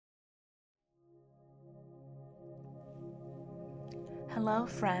Hello,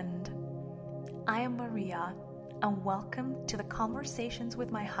 friend. I am Maria, and welcome to the Conversations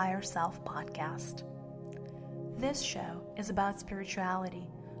with My Higher Self podcast. This show is about spirituality,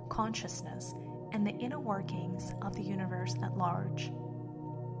 consciousness, and the inner workings of the universe at large.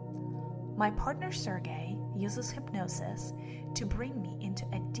 My partner Sergey uses hypnosis to bring me into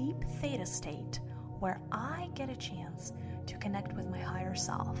a deep theta state where I get a chance to connect with my higher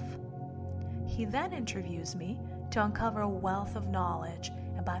self. He then interviews me to uncover a wealth of knowledge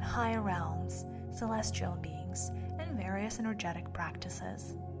about higher realms, celestial beings, and various energetic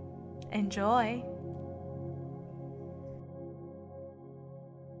practices. Enjoy!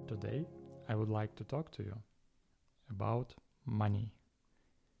 Today, I would like to talk to you about money.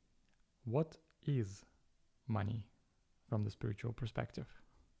 What is money from the spiritual perspective?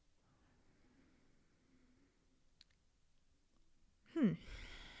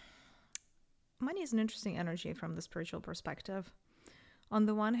 Money is an interesting energy from the spiritual perspective. On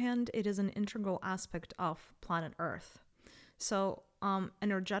the one hand, it is an integral aspect of planet Earth. So,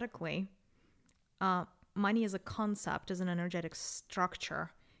 energetically, money as a concept, as an energetic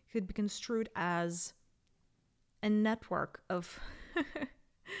structure, could be construed as a network of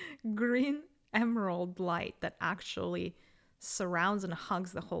green emerald light that actually surrounds and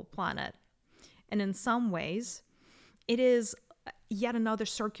hugs the whole planet. And in some ways, it is yet another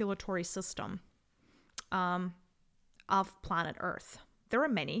circulatory system of planet Earth. There are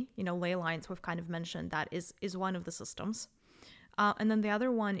many, ley lines we've kind of mentioned that is one of the systems. And then the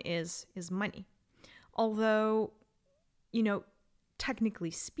other one is money. Although,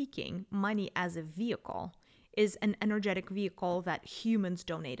 technically speaking, money as a vehicle is an energetic vehicle that humans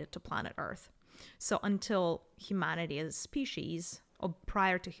donated to planet Earth. So until humanity as a species, or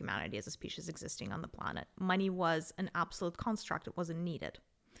prior to humanity as a species existing on the planet, money was an absolute construct. It wasn't needed.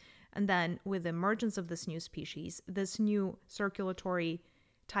 And then with the emergence of this new species, this new circulatory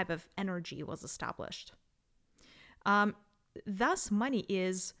type of energy was established. Thus, money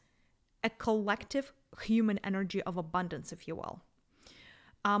is a collective human energy of abundance, if you will.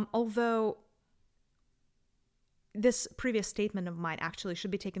 Although this previous statement of mine actually should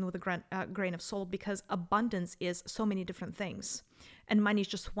be taken with a grain of salt, because abundance is so many different things, and money is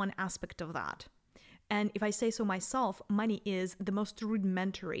just one aspect of that. And if I say so myself, money is the most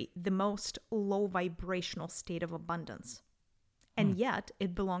rudimentary, the most low vibrational state of abundance. And yet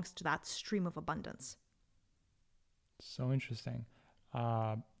it belongs to that stream of abundance. So interesting.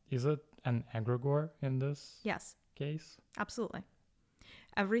 Is it an egregore in this case? Absolutely.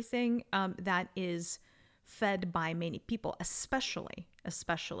 Everything that is fed by many people, especially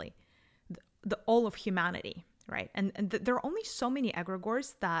the all of humanity, right? And there are only so many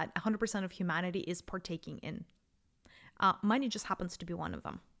egregores that 100% of humanity is partaking in. Money just happens to be one of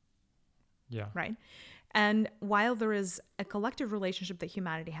them. Yeah. Right? And while there is a collective relationship that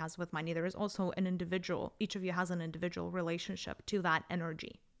humanity has with money, there is also an individual, each of you has an individual relationship to that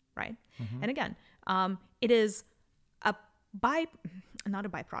energy, right? Mm-hmm. And again, it is not a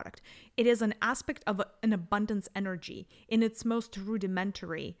byproduct. It is an aspect of an abundance energy in its most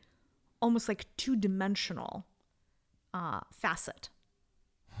rudimentary, almost like two-dimensional facet.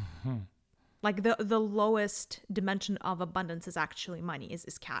 Mm-hmm. Like the lowest dimension of abundance is actually money,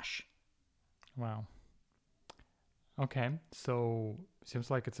 is cash. Wow. Okay, so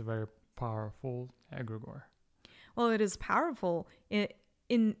seems like it's a very powerful egregore. Well, it is powerful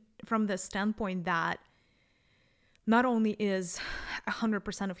in from the standpoint that not only is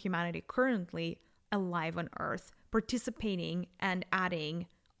 100% of humanity currently alive on Earth, participating and adding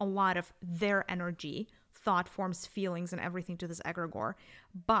a lot of their energy, thought forms, feelings, and everything to this egregore,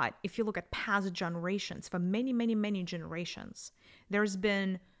 but if you look at past generations, for many, many, many generations, there's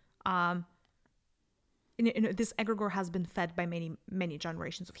been this egregore has been fed by many, many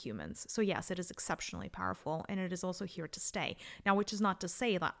generations of humans. So yes, it is exceptionally powerful, and it is also here to stay. Now, which is not to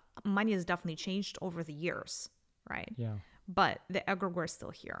say that money has definitely changed over the years, right? Yeah. But the egregore is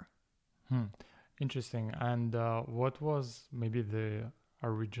still here. Interesting. And what was maybe the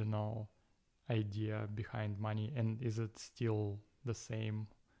original idea behind money? And is it still the same?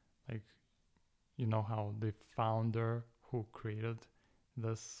 Like, how the founder who created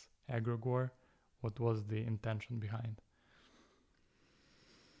this egregore, what was the intention behind?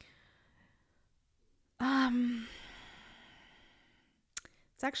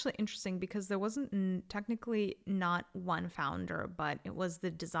 It's actually interesting because there wasn't technically not one founder, but it was the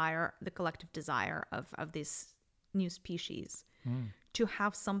collective desire of this new species to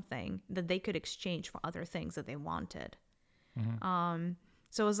have something that they could exchange for other things that they wanted. Mm-hmm.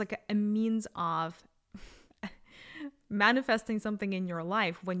 So it was like a means of manifesting something in your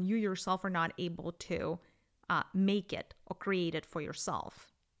life when you yourself are not able to make it or create it for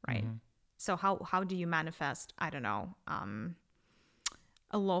yourself, right? Mm-hmm. So how do you manifest, I don't know,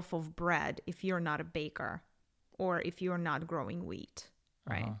 a loaf of bread if you're not a baker or if you're not growing wheat,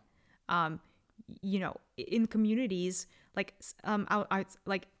 right? In communities, like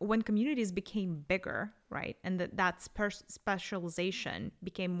like when communities became bigger, right, and that specialization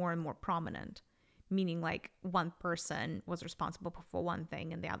became more and more prominent, meaning like one person was responsible for one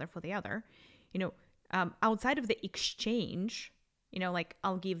thing and the other for the other, outside of the exchange, like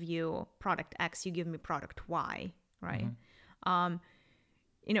I'll give you product X, you give me product Y, right?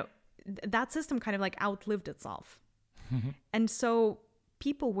 That system kind of like outlived itself. And so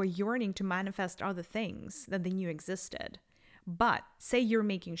people were yearning to manifest other things that they knew existed. But say you're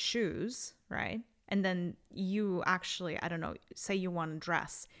making shoes, right? And then you actually, I don't know, say you want a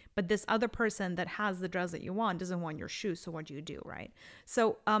dress, but this other person that has the dress that you want doesn't want your shoes. So what do you do, right?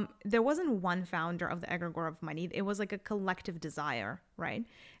 So there wasn't one founder of the egregore of money. It was like a collective desire, right?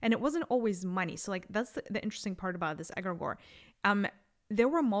 And it wasn't always money. So like that's the interesting part about this egregore. There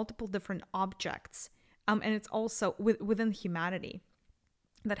were multiple different objects, and it's also within humanity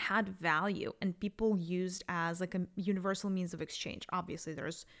that had value and people used as like a universal means of exchange. Obviously,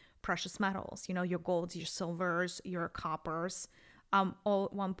 there's precious metals, your golds, your silvers, your coppers, all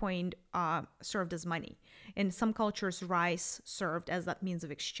at one point served as money. In some cultures, rice served as that means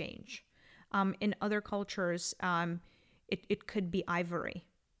of exchange. In other cultures, it could be ivory,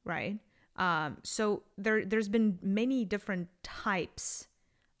 right? So there's been many different types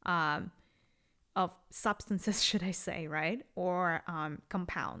of substances, should I say, right? Or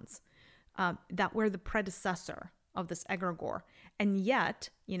compounds that were the predecessor of this egregore. And yet,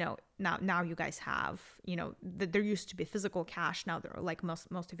 now you guys have, there used to be physical cash. Now they're like most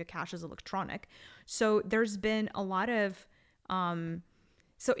of your cash is electronic. So there's been a lot of, on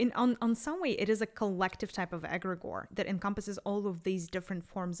some way, it is a collective type of egregore that encompasses all of these different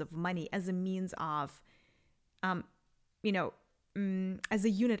forms of money as a means of, as a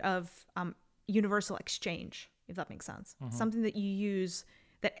unit of universal exchange, if that makes sense. Something that you use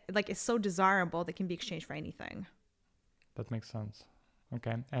that like is so desirable that can be exchanged for anything. That makes sense.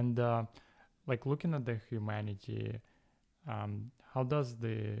 Okay. And like looking at the humanity, how does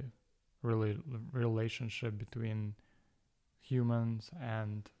the relationship between humans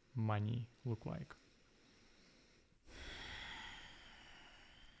and money look like?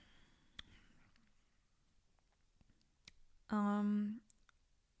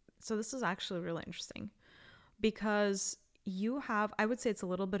 So this is actually really interesting because you have, I would say it's a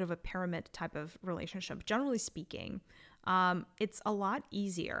little bit of a pyramid type of relationship. Generally speaking, it's a lot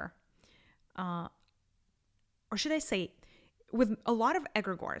easier, or should I say, with a lot of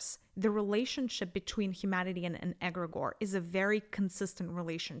egregores, the relationship between humanity and an egregore is a very consistent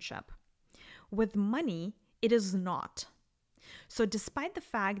relationship. With money, it is not. So despite the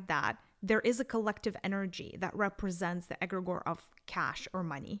fact that there is a collective energy that represents the egregore of cash or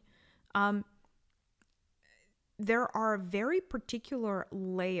money, there are very particular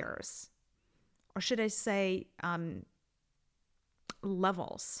layers, or should I say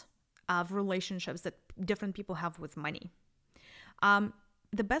levels of relationships that different people have with money.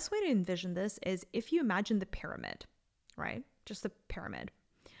 The best way to envision this is if you imagine the pyramid, right? Just the pyramid.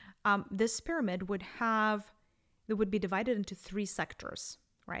 This pyramid would be divided into 3 sectors,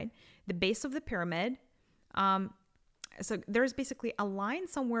 right? The base of the pyramid. So there's basically a line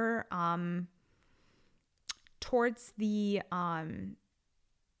somewhere towards the, I'm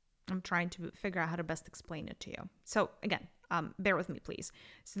trying to figure out how to best explain it to you. So again, bear with me, please.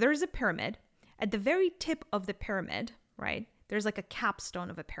 So there's a pyramid. At the very tip of the pyramid, right, there's like a capstone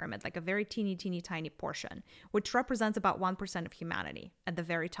of a pyramid, like a very teeny tiny portion, which represents about 1% of humanity at the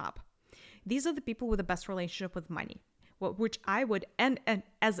very top. These are the people with the best relationship with money, which I would, and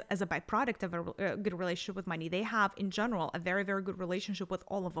as a byproduct of a good relationship with money, they have in general a very, very good relationship with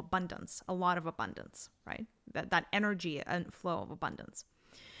all of abundance, a lot of abundance, right? That energy and flow of abundance.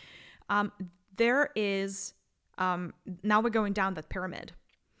 There is, now we're going down that pyramid.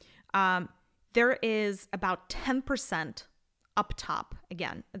 There is about 10% up top,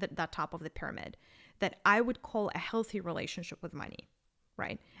 again, that top of the pyramid, that I would call a healthy relationship with money,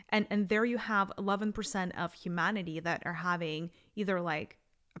 right? And there you have 11% of humanity that are having either like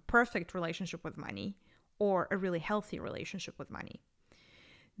a perfect relationship with money or a really healthy relationship with money.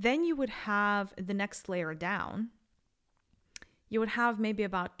 Then you would have the next layer down. You would have maybe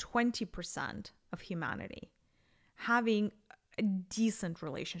about 20% of humanity having a decent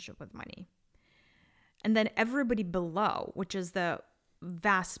relationship with money. And then everybody below, which is the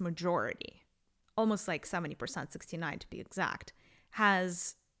vast majority, almost like 70%, 69 to be exact,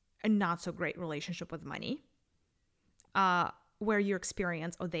 has a not so great relationship with money. where you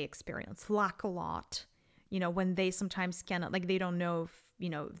experience, or they experience, lack a lot. When they sometimes cannot, like, they don't know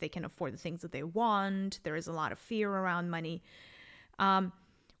if they can afford the things that they want. There is a lot of fear around money.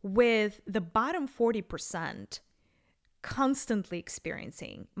 With the bottom 40% constantly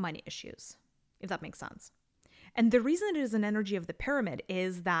experiencing money issues, if that makes sense. And the reason it is an energy of the pyramid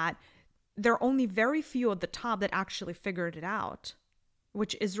is that there are only very few at the top that actually figured it out,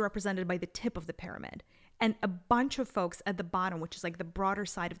 which is represented by the tip of the pyramid. And a bunch of folks at the bottom, which is like the broader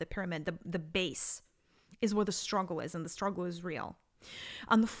side of the pyramid, the base, is where the struggle is, and the struggle is real.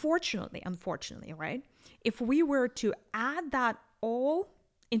 Unfortunately, right? If we were to add that all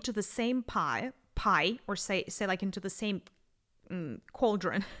into the same pie, or say like into the same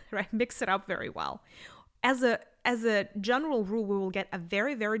cauldron, right? Mix it up very well. As a general rule, we will get a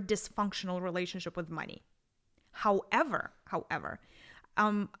very, very dysfunctional relationship with money. However,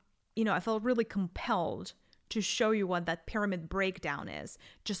 I felt really compelled to show you what that pyramid breakdown is,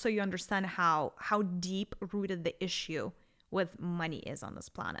 just so you understand how deep rooted the issue with money is on this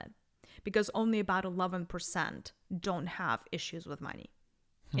planet. Because only about 11% don't have issues with money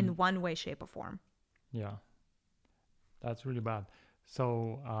in one way, shape, or form. Yeah, that's really bad.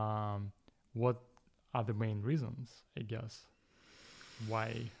 So what are the main reasons, I guess,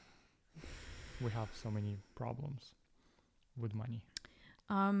 why we have so many problems with money?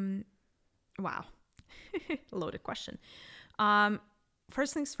 Wow. Loaded question.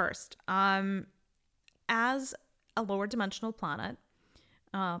 First things first. As a lower dimensional planet,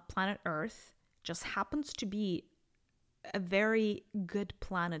 planet Earth just happens to be a very good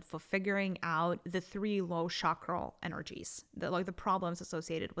planet for figuring out the 3 low chakral energies, the problems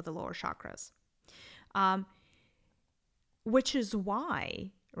associated with the lower chakras. Which is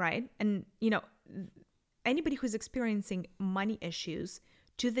why, right? And, anybody who's experiencing money issues,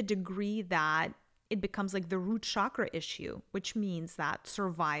 to the degree that it becomes like the root chakra issue, which means that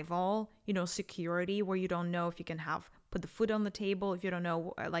survival, security, where you don't know if you can put the food on the table, if you don't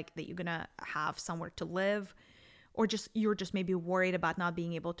know like that you're gonna have somewhere to live, or you're just maybe worried about not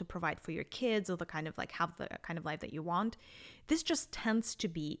being able to provide for your kids, or have the kind of life that you want. These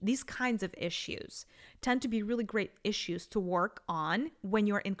kinds of issues tend to be really great issues to work on when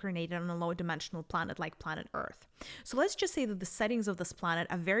you're incarnated on a low dimensional planet like planet Earth. So let's just say that the settings of this planet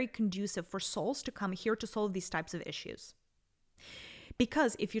are very conducive for souls to come here to solve these types of issues.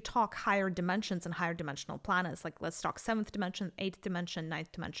 Because if you talk higher dimensions and higher dimensional planets, like let's talk 7th dimension, 8th dimension,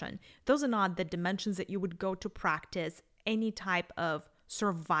 9th dimension, those are not the dimensions that you would go to practice any type of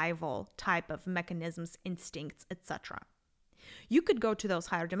survival type of mechanisms, instincts, etc. You could go to those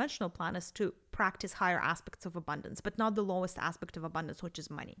higher dimensional planets to practice higher aspects of abundance, but not the lowest aspect of abundance, which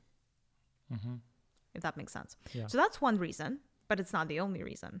is money. Mm-hmm. If that makes sense. Yeah. So that's one reason, but it's not the only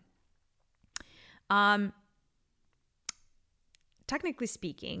reason. Technically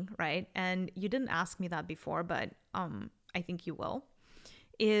speaking, right, and you didn't ask me that before, but I think you will,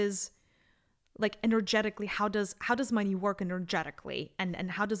 is like energetically, how does money work energetically, and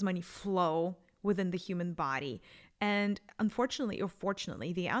how does money flow within the human body? And unfortunately or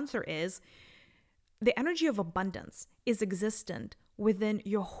fortunately, the answer is the energy of abundance is existent within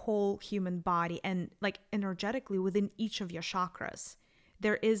your whole human body, and like energetically within each of your chakras.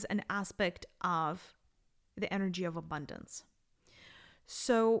 There is an aspect of the energy of abundance.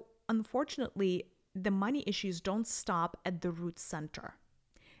 So unfortunately, the money issues don't stop at the root center.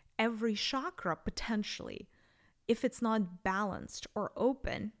 Every chakra potentially, if it's not balanced or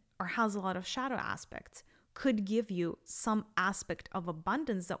open or has a lot of shadow aspects, could give you some aspect of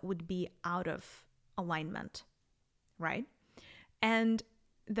abundance that would be out of alignment, right? And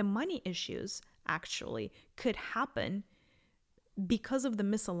the money issues actually could happen because of the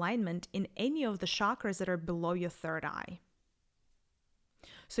misalignment in any of the chakras that are below your third eye.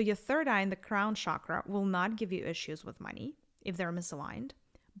 So your third eye and the crown chakra will not give you issues with money if they're misaligned,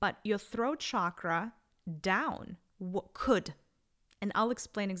 but your throat chakra down could. And I'll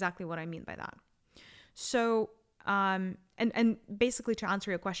explain exactly what I mean by that. So, and basically to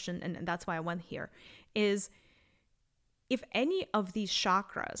answer your question, and that's why I went here, is if any of these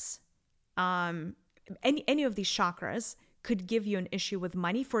chakras, any of these chakras could give you an issue with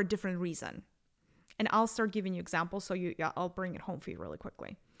money for a different reason. And I'll start giving you examples, so I'll bring it home for you really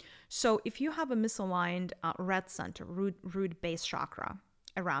quickly. So if you have a misaligned red center, root base chakra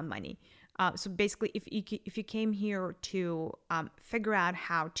around money, so basically if you came here to figure out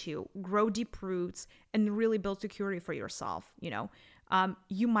how to grow deep roots and really build security for yourself,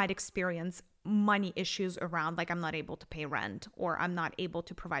 you might experience money issues around, like, I'm not able to pay rent, or I'm not able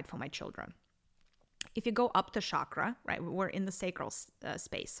to provide for my children. If you go up the chakra, right, we're in the sacral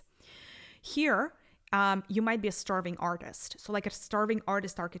space. Here, you might be a starving artist. So like a starving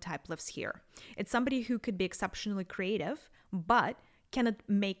artist archetype lives here. It's somebody who could be exceptionally creative, but cannot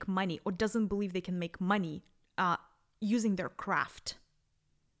make money or doesn't believe they can make money using their craft.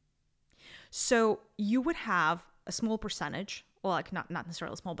 So you would have a small percentage, well, like not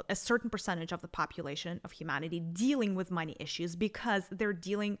necessarily small, but a certain percentage of the population of humanity dealing with money issues because they're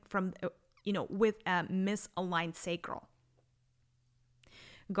dealing with a misaligned sacral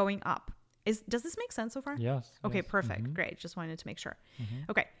going up. Does this make sense so far? Yes. Okay, yes. perfect. Mm-hmm. Great. Just wanted to make sure.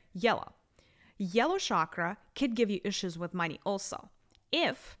 Mm-hmm. Okay, yellow. Yellow chakra could give you issues with money also.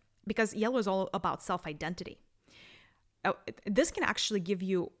 Because yellow is all about self-identity. This can actually give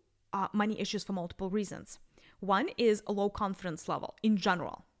you money issues for multiple reasons. One is a low confidence level in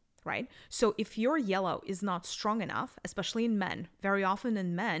general, right? So if your yellow is not strong enough, especially in men, very often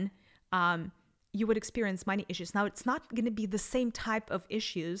in men, you would experience money issues. Now, it's not going to be the same type of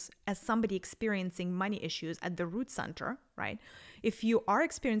issues as somebody experiencing money issues at the root center, right? If you are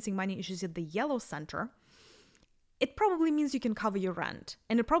experiencing money issues at the yellow center, it probably means you can cover your rent,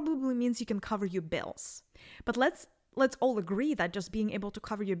 and it probably means you can cover your bills. But let's all agree that just being able to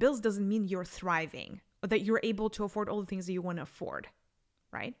cover your bills doesn't mean you're thriving or that you're able to afford all the things that you want to afford,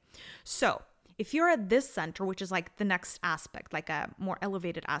 right? So if you're at this center, which is like the next aspect, like a more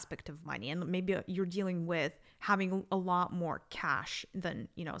elevated aspect of money, and maybe you're dealing with having a lot more cash than,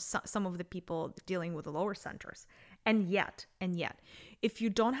 some of the people dealing with the lower centers. And yet, if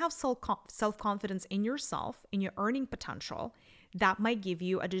you don't have self-confidence in yourself, in your earning potential, that might give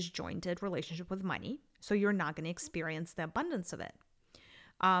you a disjointed relationship with money. So you're not going to experience the abundance of it.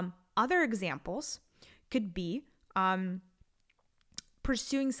 Other examples could be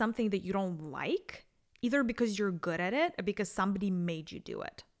pursuing something that you don't like, either because you're good at it or because somebody made you do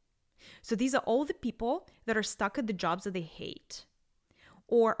it. So these are all the people that are stuck at the jobs that they hate,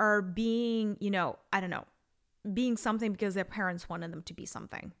 or are being, being something because their parents wanted them to be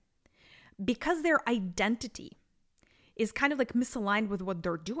something. Because their identity is kind of like misaligned with what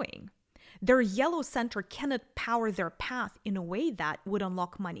they're doing, their yellow center cannot power their path in a way that would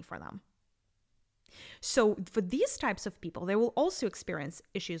unlock money for them. So for these types of people, they will also experience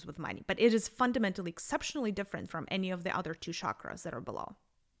issues with money, but it is fundamentally exceptionally different from any of the other two chakras that are below.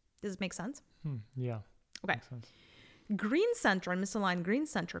 Does it make sense? Yeah. Okay. Makes sense. Green center and misaligned green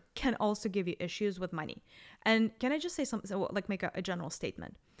center can also give you issues with money. And can I just say something, make a general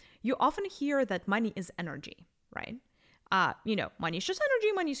statement? You often hear that money is energy, right? Money is just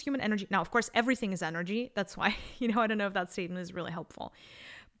energy, money is human energy. Now, of course, everything is energy. That's why, I don't know if that statement is really helpful.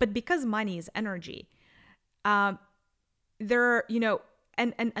 But because money is energy, and so are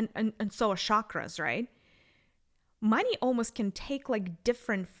chakras, right? Money almost can take like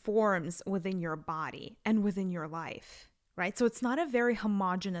different forms within your body and within your life, right? So it's not a very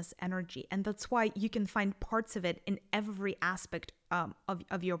homogeneous energy. And that's why you can find parts of it in every aspect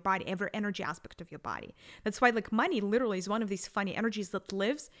of your body, every energy aspect of your body. That's why like money literally is one of these funny energies that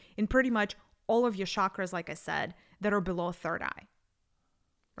lives in pretty much all of your chakras, like I said, that are below third eye.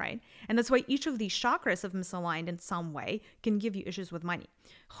 Right? And that's why each of these chakras, if misaligned in some way, can give you issues with money.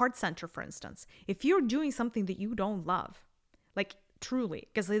 Heart center, for instance, if you're doing something that you don't love, like truly,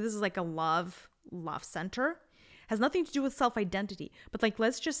 because this is like a love center, has nothing to do with self-identity. But like,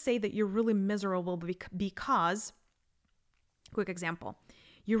 let's just say that you're really miserable because, quick example,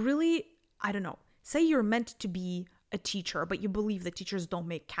 you're really, say you're meant to be a teacher, but you believe that teachers don't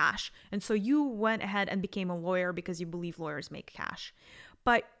make cash. And so you went ahead and became a lawyer because you believe lawyers make cash.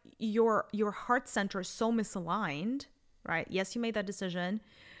 But your heart center is so misaligned, right? Yes, you made that decision,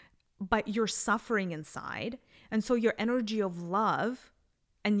 but you're suffering inside. And so your energy of love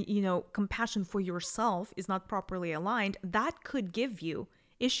and, compassion for yourself is not properly aligned. That could give you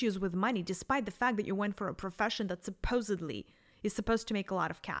issues with money, despite the fact that you went for a profession that supposedly is supposed to make a lot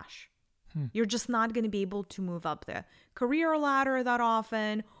of cash. You're just not going to be able to move up the career ladder that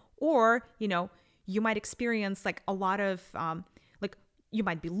often, or, you might experience like a lot of, you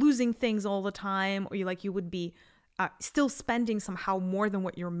might be losing things all the time, or you would be still spending somehow more than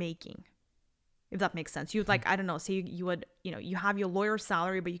what you're making, if that makes sense. You'd say you would, you have your lawyer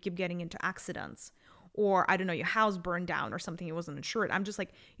salary, but you keep getting into accidents, or your house burned down or something, it wasn't insured. I'm just like,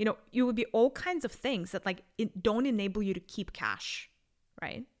 you would be all kinds of things that don't enable you to keep cash,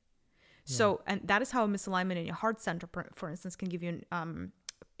 right? Yeah. So, and that is how a misalignment in your heart center, for instance, can give you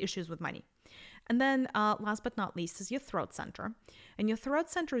issues with money. And then last but not least is your throat center. And your throat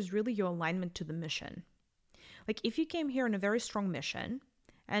center is really your alignment to the mission. Like if you came here in a very strong mission,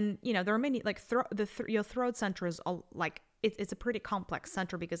 and there are many, your throat center is it's a pretty complex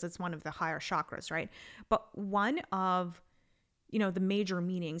center because it's one of the higher chakras, right? But one of the major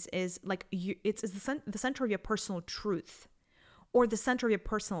meanings is like it's the center of your personal truth, or the center of your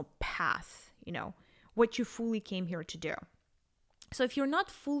personal path, what you fully came here to do. So if you're not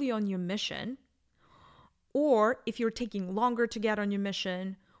fully on your mission, or if you're taking longer to get on your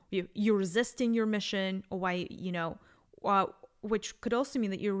mission, you're resisting your mission, or which could also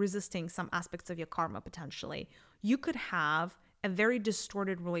mean that you're resisting some aspects of your karma potentially, you could have a very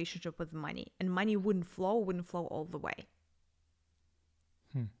distorted relationship with money, and money wouldn't flow all the way.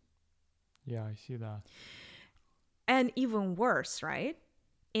 Yeah, I see that. And even worse, right?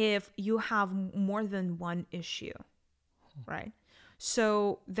 If you have more than one issue, right?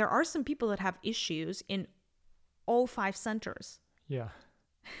 So there are some people that have issues in all 5 centers. Yeah.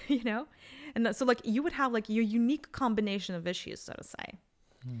 And so like you would have like your unique combination of issues, so to say.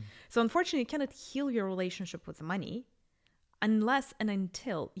 So unfortunately, you cannot heal your relationship with money unless and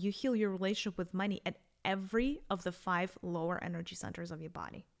until you heal your relationship with money at every of the 5 lower energy centers of your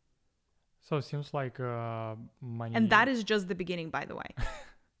body. So it seems like money... And that is just the beginning, by the way.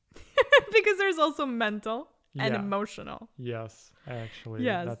 Because there's also mental and emotional. Yes, actually,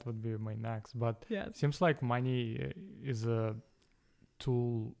 Yes. that would be my next. But Yes. it seems like money is a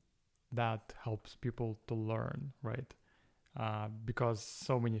tool that helps people to learn, right? Because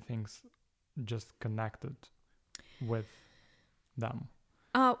so many things just connected with them.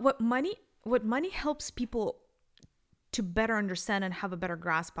 What money helps people to better understand and have a better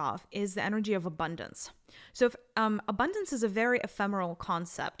grasp of is the energy of abundance. So if abundance is a very ephemeral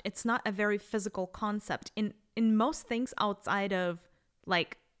concept, it's not a very physical concept in most things outside of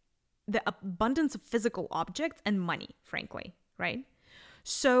like the abundance of physical objects and money, frankly, right?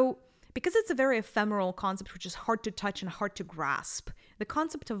 So because it's a very ephemeral concept, which is hard to touch and hard to grasp, the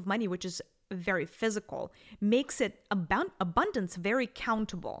concept of money, which is very physical, makes it abundance very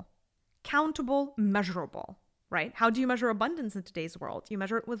countable, measurable, right? How do you measure abundance in today's world? You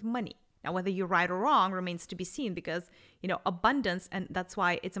measure it with money. Now, whether you're right or wrong remains to be seen because, abundance, and that's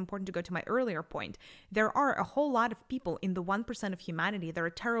why it's important to go to my earlier point. There are a whole lot of people in the 1% of humanity that are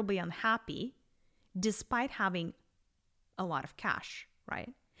terribly unhappy despite having a lot of cash,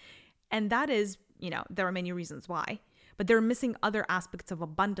 right? And that is, there are many reasons why, but they're missing other aspects of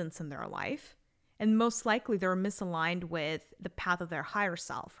abundance in their life. And most likely they're misaligned with the path of their higher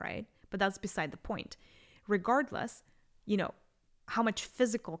self, right? But that's beside the point. Regardless, how much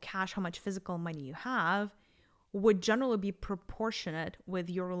physical cash, how much physical money you have would generally be proportionate with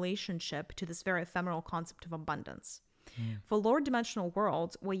your relationship to this very ephemeral concept of abundance. For lower dimensional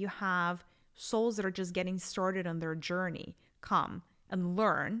worlds, where you have souls that are just getting started on their journey, come and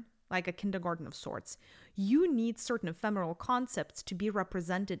learn, like a kindergarten of sorts, you need certain ephemeral concepts to be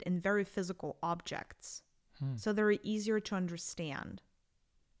represented in very physical objects. So they're easier to understand.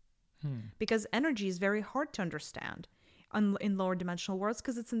 Because energy is very hard to understand in lower dimensional worlds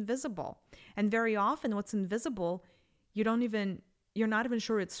because it's invisible. And very often what's invisible, you're not even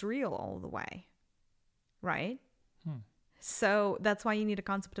sure it's real all the way, right? So that's why you need a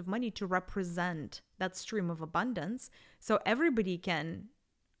concept of money to represent that stream of abundance so everybody can,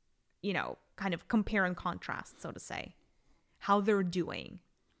 kind of compare and contrast, so to say, how they're doing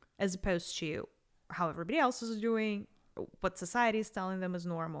as opposed to how everybody else is doing, what society is telling them is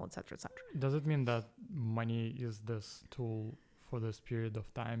normal, etc., etc. Does it mean that money is this tool for this period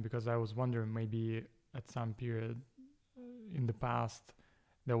of time? Because I was wondering, maybe at some period in the past,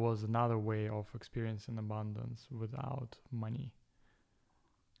 there was another way of experiencing abundance without money.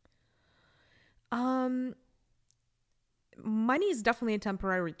 Money is definitely a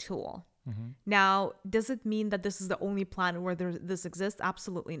temporary tool. Now, does it mean that this is the only planet where this exists?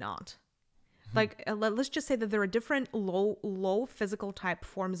 Absolutely not. Like, let's just say that there are different low physical type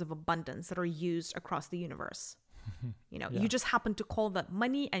forms of abundance that are used across the universe. You just happen to call that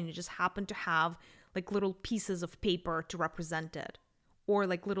money, and you just happen to have like little pieces of paper to represent it, or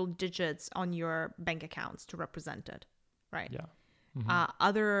like little digits on your bank accounts to represent it, right? Yeah.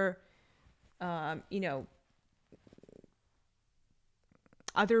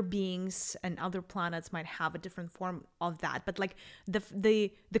 Other beings and other planets might have a different form of that, but like the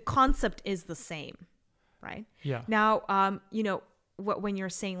concept is the same, right? Yeah. Now, when you're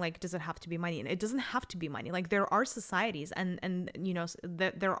saying like, does it have to be money? And it doesn't have to be money. Like there are societies and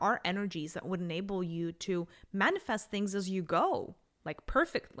there are energies that would enable you to manifest things as you go, like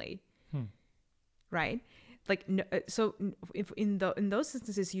perfectly, right? Like so, if in those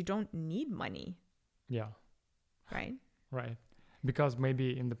instances you don't need money. Yeah. Right. Right. Because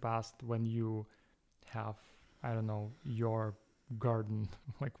maybe in the past when you have, I don't know, your garden,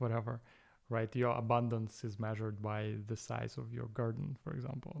 like whatever, right? Your abundance is measured by the size of your garden, for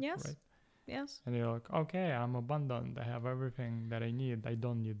example. Yes. Right? Yes. And you're like, okay, I'm abundant. I have everything that I need. I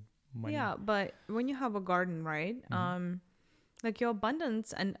don't need money. Yeah, but when you have a garden, right? Like your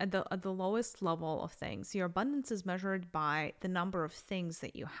abundance, and at the lowest level of things, your abundance is measured by the number of things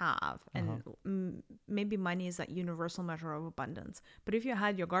that you have, and maybe money is that universal measure of abundance. But if you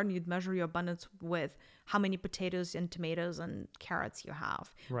had your garden, you'd measure your abundance with how many potatoes and tomatoes and carrots you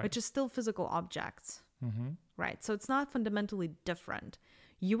have, Right. which is still physical objects, Mm-hmm. right? So it's not fundamentally different.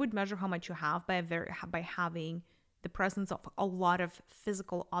 You would measure how much you have by having the presence of a lot of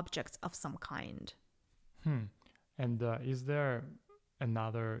physical objects of some kind. And is there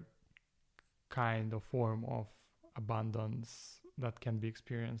another kind of form of abundance that can be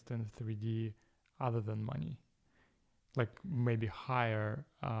experienced in 3D other than money? Like maybe higher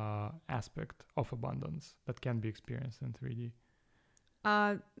aspect of abundance that can be experienced in 3D?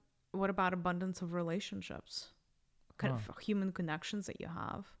 What about abundance of relationships? Kind of human connections that you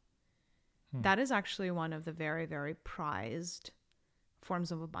have. That is actually one of the very, very prized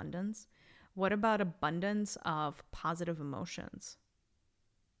forms of abundance. What about abundance of positive emotions?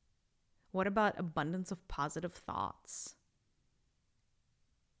 What about abundance of positive thoughts?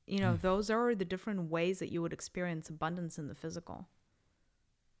 You know, those are the different ways that you would experience abundance in the physical.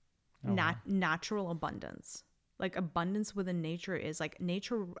 Natural abundance. Like abundance within nature is like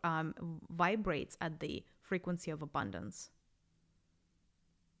nature vibrates at the frequency of abundance,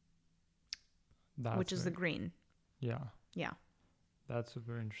 which is the green. Yeah. Yeah. That's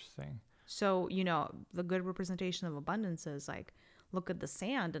super interesting. So, you know, the good representation of abundance is like, look at the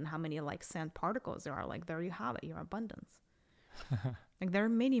sand and how many like sand particles there are. Like, there you have it, your abundance. Like, there are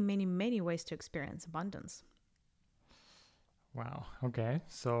many, many, many ways to experience abundance. Wow. Okay.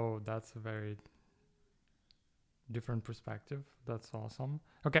 So that's a very different perspective. That's awesome.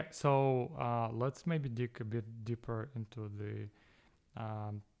 Okay. So let's maybe dig a bit deeper into the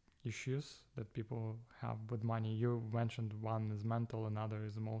issues that people have with money. You mentioned one is mental, another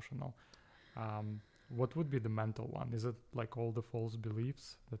is emotional. What would be the mental one? Is it like all the false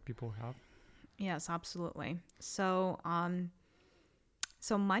beliefs that people have? Yes, absolutely. So,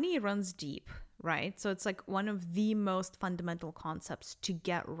 so money runs deep, right? So it's like one of the most fundamental concepts to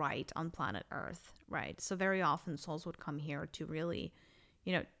get right on planet Earth, right? So very often souls would come here to really,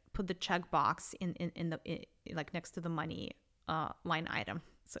 you know, put the checkbox in like next to the money line item,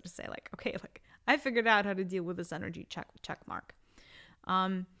 so to say, like, okay, like I figured out how to deal with this energy, check mark.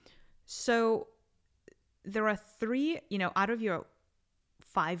 So there are 3, you know, out of your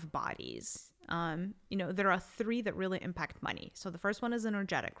 5 bodies, you know, there are 3 that really impact money. So the first one is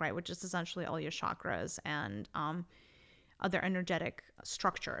energetic, right? Which is essentially all your chakras and other energetic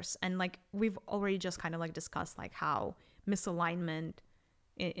structures. And like we've already just kind of like discussed like how misalignment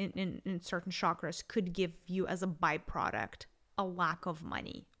in certain chakras could give you as a byproduct a lack of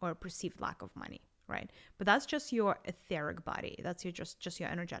money or a perceived lack of money, right? But that's just your etheric body. That's your just your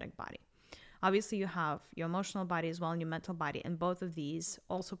energetic body. Obviously, you have your emotional body as well and your mental body, and both of these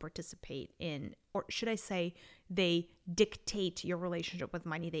also participate in, or should I say, they dictate your relationship with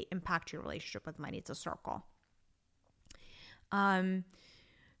money. They impact your relationship with money. It's a circle.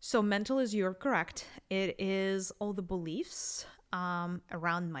 So mental is, you're correct. It is all the beliefs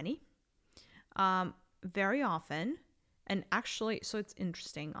around money. Very often, and actually, so it's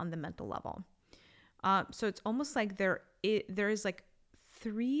interesting on the mental level. So it's almost like there is like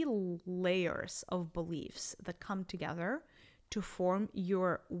 3 layers of beliefs that come together to form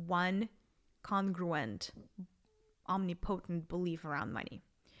your one congruent, omnipotent belief around money.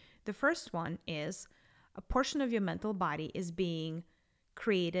 The first one is a portion of your mental body is being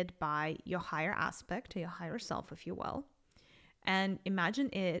created by your higher aspect, your higher self, if you will. And imagine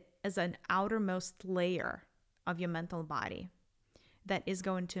it as an outermost layer of your mental body that is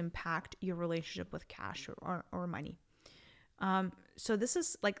going to impact your relationship with cash or money. So this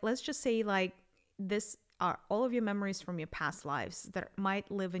is like, let's just say like this are all of your memories from your past lives that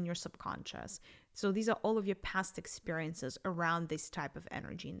might live in your subconscious. So these are all of your past experiences around this type of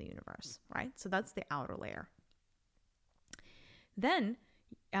energy in the universe, right? So that's the outer layer. Then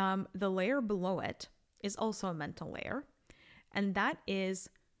the layer below it is also a mental layer, and that is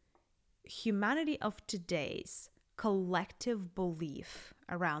humanity of today's collective belief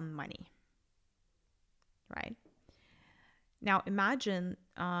around money, right? Now imagine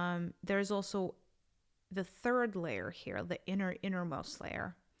there's also the third layer here, the innermost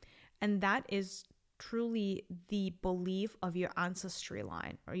layer, and that is truly the belief of your ancestry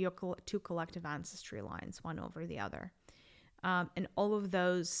line, or your 2 collective ancestry lines, one over the other, and all of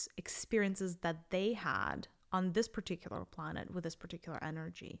those experiences that they had on this particular planet with this particular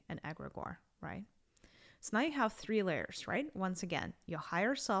energy and egregore, right? So now you have 3 layers, right? Once again, your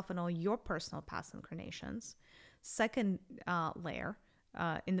higher self and all your personal past incarnations. Second layer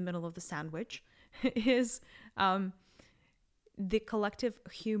in the middle of the sandwich is the collective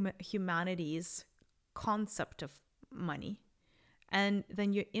humanity's concept of money. And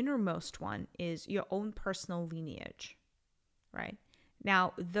then your innermost one is your own personal lineage, right?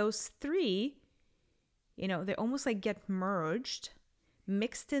 Now, those 3, they almost like get merged,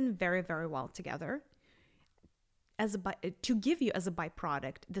 mixed in very, very well together to give you as a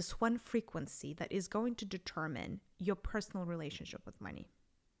byproduct this one frequency that is going to determine your personal relationship with money.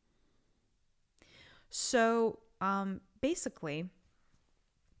 So basically,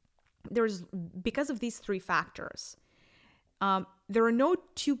 because of these 3 factors, there are no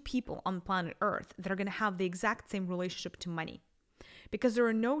 2 people on planet Earth that are going to have the exact same relationship to money, because there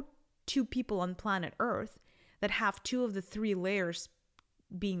are no 2 people on planet Earth that have 2 of the 3 layers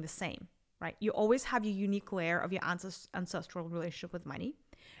being the same, right? You always have your unique layer of your ancestral relationship with money,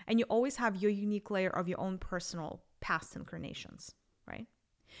 and you always have your unique layer of your own personal past incarnations, right?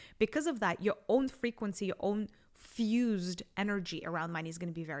 Because of that, your own frequency, your own fused energy around money is going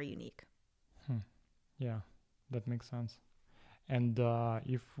to be very unique. Yeah, that makes sense. And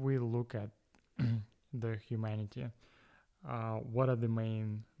if we look at the humanity, what are the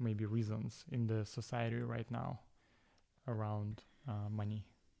main maybe reasons in the society right now around money?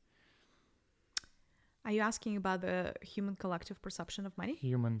 Are you asking about the human collective perception of money?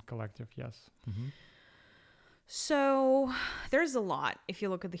 Human collective, yes. Mm-hmm. So there's a lot if you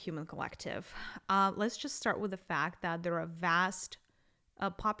look at the human collective. Let's just start with the fact that there are vast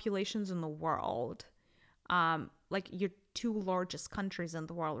populations in the world, like your 2 largest countries in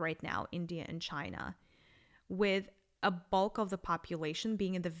the world right now, India and China, with a bulk of the population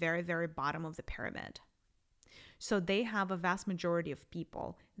being in the very, very bottom of the pyramid. So they have a vast majority of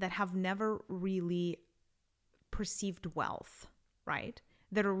people that have never really perceived wealth, right?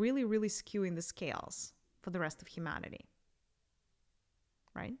 That are really, really skewing the scales for the rest of humanity,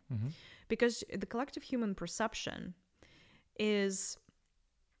 right? Mm-hmm. Because the collective human perception is,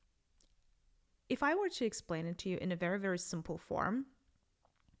 if I were to explain it to you in a very, very simple form,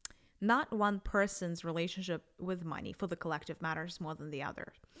 not one person's relationship with money for the collective matters more than the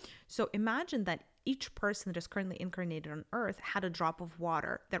other. So imagine that each person that is currently incarnated on Earth had a drop of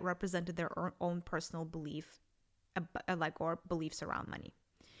water that represented their own personal belief, or beliefs around money.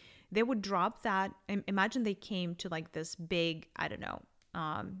 They would drop that. Imagine they came to like this big,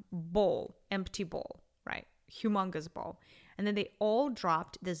 bowl, empty bowl, right? Humongous bowl. And then they all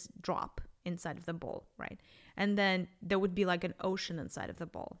dropped this drop inside of the bowl, right? And then there would be like an ocean inside of the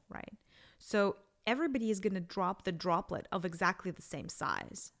bowl, right? So everybody is going to drop the droplet of exactly the same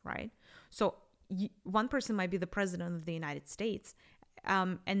size, right? So one person might be the president of the United States,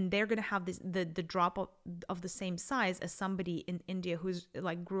 and they're going to have the drop of the same size as somebody in India who's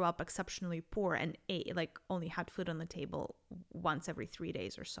like grew up exceptionally poor and only had food on the table once every 3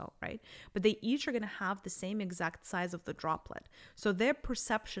 days or so, right? But they each are going to have the same exact size of the droplet. So their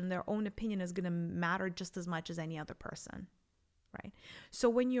perception, their own opinion is going to matter just as much as any other person, right? So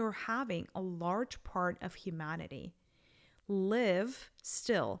when you're having a large part of humanity live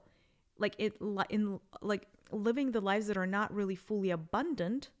still living the lives that are not really fully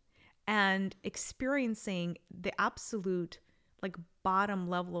abundant and experiencing the absolute bottom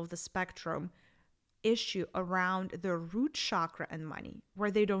level of the spectrum issue around their root chakra and money,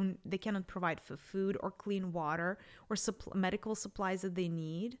 where they cannot provide for food or clean water or medical supplies that they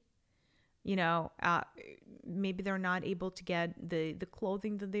need. Maybe they're not able to get the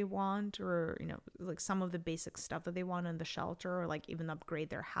clothing that they want, or some of the basic stuff that they want in the shelter, or even upgrade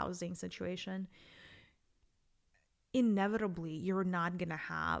their housing situation. Inevitably, you're not going to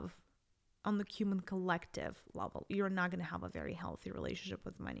have, on the human collective level, you're not going to have a very healthy relationship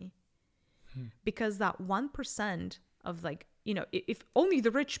with money. Because that 1% of if only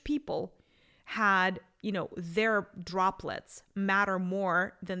the rich people had, their droplets matter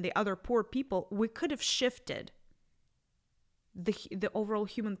more than the other poor people, we could have shifted the overall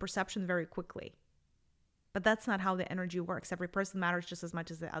human perception very quickly. But that's not how the energy works. Every person matters just as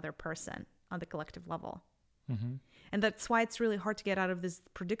much as the other person on the collective level. Mm-hmm. And that's why it's really hard to get out of this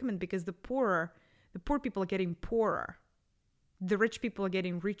predicament, because the poor people are getting poorer. The rich people are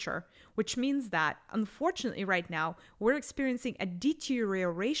getting richer, which means that, unfortunately, right now, we're experiencing a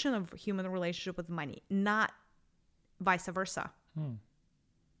deterioration of human relationship with money, not vice versa.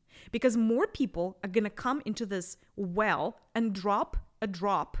 Because more people are going to come into this well and drop a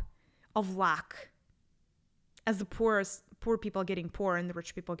drop of lack as the poor people are getting poorer and the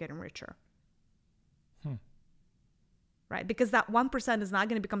rich people are getting richer. Right? Because that 1% is not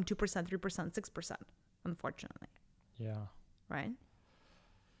going to become 2%, 3%, 6%. unfortunately. Yeah. Right?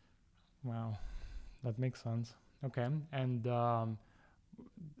 Wow. That makes sense. Okay. And are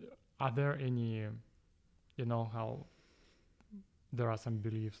there any, how there are some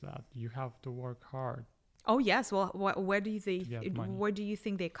beliefs that you have to work hard Oh yes. Well, where do you to get money where do you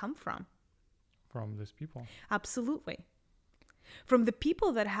think they come from? from these people? Absolutely. From the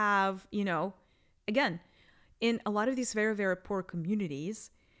people that have, again, in a lot of these very, very poor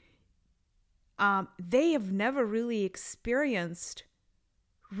communities, they have never really experienced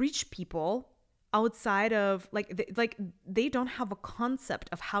rich people outside of they don't have a concept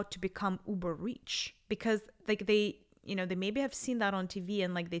of how to become uber rich, because they maybe have seen that on TV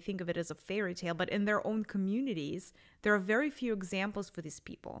and they think of it as a fairy tale, but in their own communities there are very few examples for these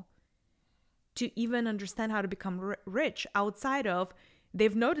people to even understand how to become rich outside of,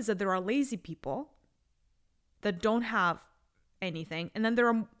 they've noticed that there are lazy people that don't have anything, and then there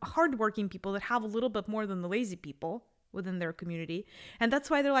are hardworking people that have a little bit more than the lazy people within their community. And that's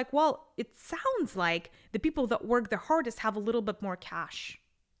why they're like, well, it sounds like the people that work the hardest have a little bit more cash.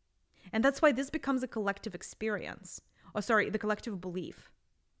 And that's why this becomes a collective experience. The collective belief.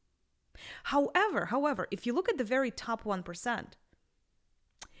 However, if you look at the very top 1%,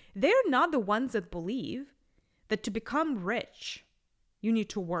 they're not the ones that believe that to become rich, you need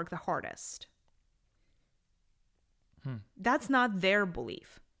to work the hardest. That's not their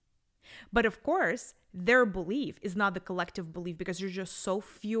belief. But of course, their belief is not the collective belief, because there's just so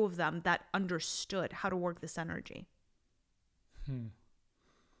few of them that understood how to work this energy.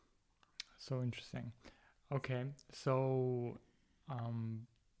 So interesting. Okay, so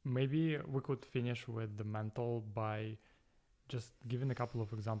maybe we could finish with the mental by just giving a couple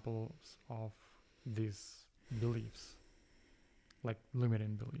of examples of these beliefs, like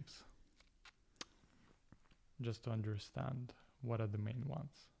limiting beliefs, just to understand what are the main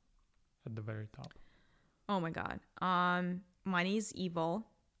ones at the very top. Oh my God. Money is evil.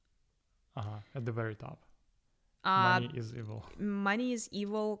 At the very top. Money is evil. Money is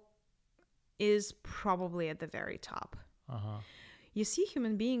evil is probably at the very top. You see,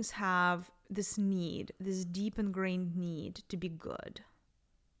 human beings have this need, this deep ingrained need to be good.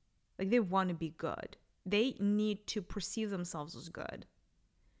 They want to be good. They need to perceive themselves as good.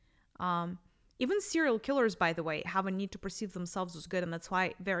 Even serial killers, by the way, have a need to perceive themselves as good. And that's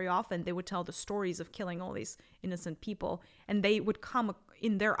why very often they would tell the stories of killing all these innocent people. And they would come,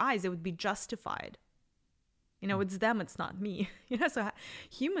 in their eyes, they would be justified. It's them, it's not me. So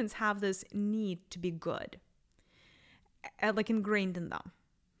humans have this need to be good, ingrained in them.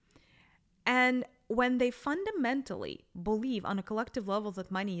 And when they fundamentally believe on a collective level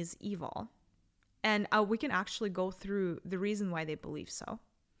that money is evil, and we can actually go through the reason why they believe so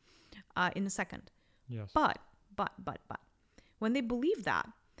in a second. Yes. But when they believe that,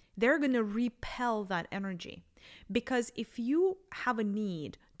 they're going to repel that energy. Because if you have a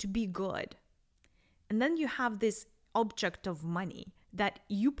need to be good, and then you have this object of money that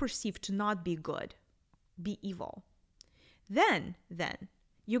you perceive to not be good, be evil, then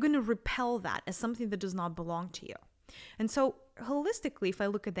you're going to repel that as something that does not belong to you. And so holistically, if I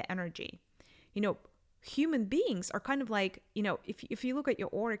look at the energy, human beings are kind of like, if you look at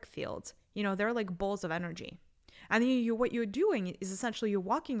your auric fields, they're like balls of energy. And what you're doing is essentially you're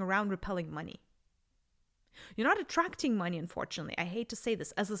walking around repelling money. You're not attracting money, unfortunately. I hate to say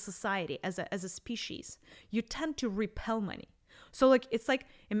this, as a society, as a species. You tend to repel money. So it's like,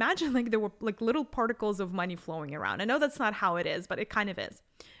 imagine there were little particles of money flowing around. I know that's not how it is, but it kind of is,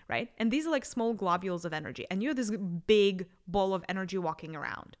 right? And these are small globules of energy. And you have this big ball of energy walking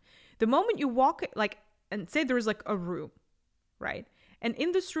around. The moment you walk, and say there's a room, right? And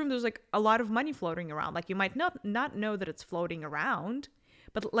in this room, there's a lot of money floating around. You might not know that it's floating around,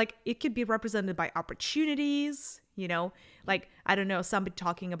 but it could be represented by opportunities, I don't know, somebody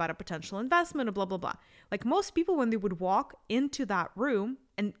talking about a potential investment or blah, blah, blah. Most people, when they would walk into that room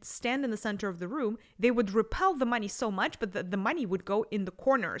and stand in the center of the room, they would repel the money so much, but the money would go in the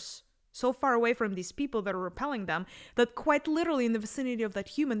corners so far away from these people that are repelling them that quite literally in the vicinity of that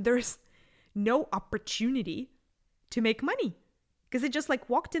human, there's no opportunity to make money because they just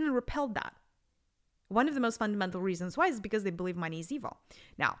walked in and repelled that. One of the most fundamental reasons why is because they believe money is evil.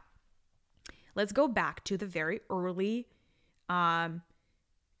 Now, let's go back to the very early,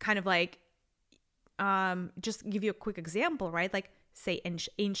 just give you a quick example, right? Say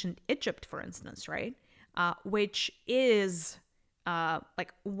ancient Egypt, for instance, right? Which is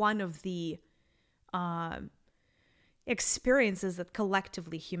one of the experiences that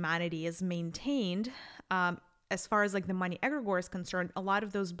collectively humanity has maintained. As far as the money egregore is concerned, a lot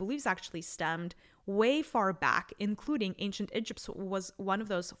of those beliefs actually stemmed way far back, including ancient Egypt was one of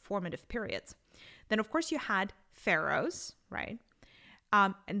those formative periods. Then, of course, you had pharaohs, right?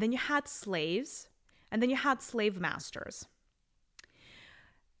 And then you had slaves, and then you had slave masters.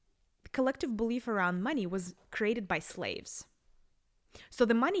 The collective belief around money was created by slaves. So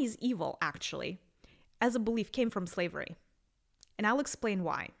the money is evil, actually, as a belief came from slavery. And I'll explain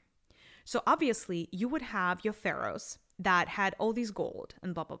why. So obviously, you would have your pharaohs that had all these gold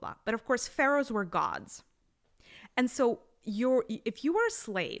and blah, blah, blah. But of course, pharaohs were gods. And so if you were a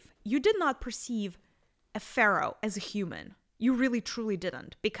slave, you did not perceive a pharaoh as a human. You really, truly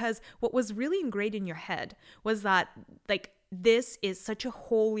didn't. Because what was really ingrained in your head was that, like, this is such a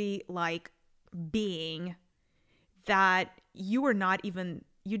holy, like, being that you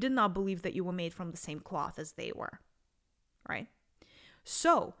did not believe that you were made from the same cloth as they were, right?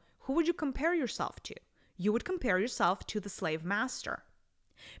 So who would you compare yourself to? You would compare yourself to the slave master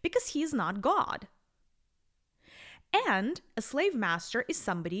because he is not God. And a slave master is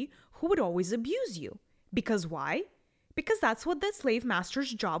somebody who would always abuse you. Because why? Because that's what the slave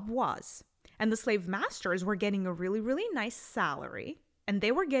master's job was. And the slave masters were getting a really, really nice salary, and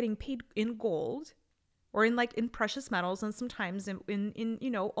they were getting paid in gold or in precious metals, and sometimes in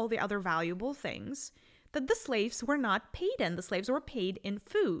all the other valuable things that the slaves were not paid in. The slaves were paid in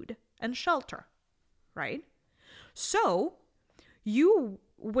food and shelter, right? So you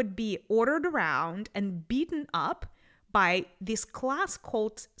would be ordered around and beaten up by these class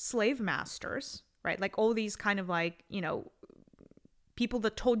cult slave masters, right? Like all these kind of like, people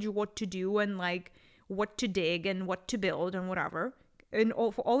that told you what to do and like what to dig and what to build and whatever. And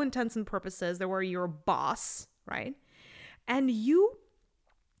for all intents and purposes, they were your boss, right? And you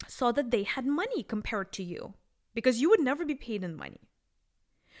saw that they had money compared to you because you would never be paid in money.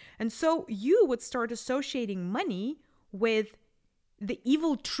 And so you would start associating money with the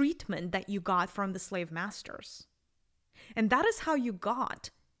evil treatment that you got from the slave masters. And that is how you got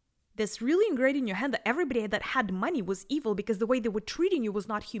this really ingrained in your head that everybody that had money was evil because the way they were treating you was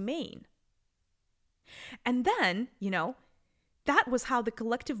not humane. And then, that was how the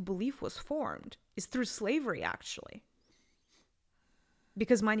collective belief was formed, is through slavery, actually.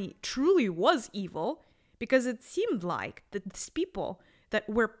 Because money truly was evil, because it seemed like that these people that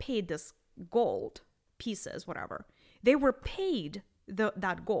were paid this gold pieces, whatever, they were paid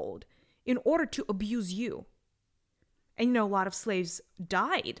that gold in order to abuse you. And, a lot of slaves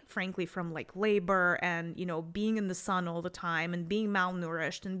died, frankly, from like labor and, being in the sun all the time and being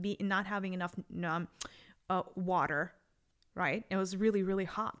malnourished and not having enough water, right? It was really, really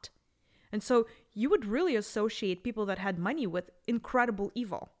hot. And so you would really associate people that had money with incredible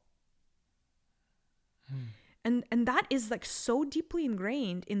evil. And that is like so deeply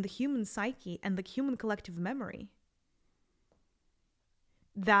ingrained in the human psyche and the human collective memory.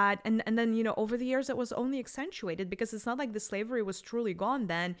 That and then over the years it was only accentuated because it's not like the slavery was truly gone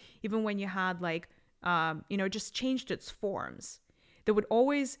then, even when you had like just changed its forms. There would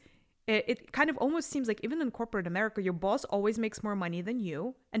always it kind of almost seems like even in corporate America, your boss always makes more money than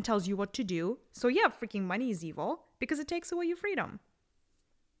you and tells you what to do. So yeah, freaking money is evil because it takes away your freedom.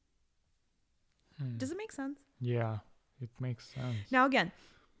 Does it make sense? Yeah, it makes sense. Now again,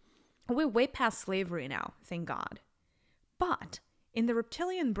 we're way past slavery now, thank God. But in the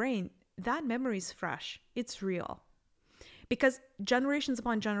reptilian brain, that memory is fresh. It's real. Because generations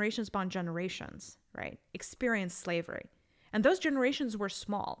upon generations, right, experienced slavery. And those generations were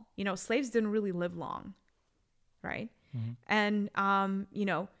small. Slaves didn't really live long, right? Mm-hmm. And,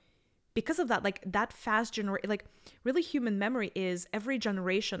 because of that, like that fast generation, like really human memory is every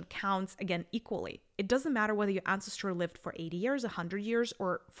generation counts again equally. It doesn't matter whether your ancestor lived for 80 years, 100 years,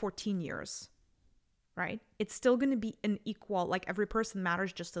 or 14 years. Right? It's still going to be an equal, like every person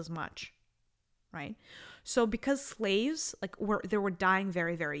matters just as much, right? So because slaves, they were dying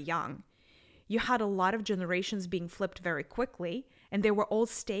very, very young, you had a lot of generations being flipped very quickly, and they were all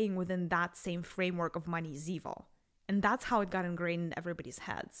staying within that same framework of money is evil. And that's how it got ingrained in everybody's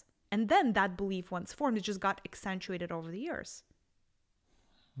heads. And then that belief, once formed, it just got accentuated over the years.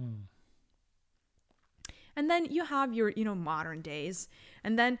 And then you have your, modern days,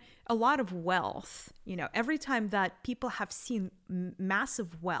 and then a lot of wealth. Every time that people have seen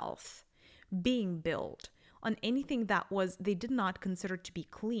massive wealth being built on anything that they did not consider to be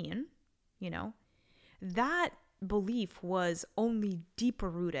clean, that belief was only deeper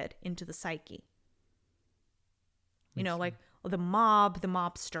rooted into the psyche. Like the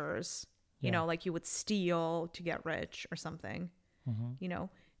mobsters, like you would steal to get rich or something,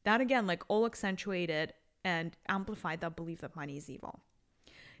 that again, like all accentuated and amplified that belief that money is evil.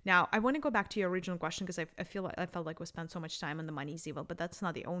 Now, I want to go back to your original question because I felt like we spent so much time on the money is evil, but that's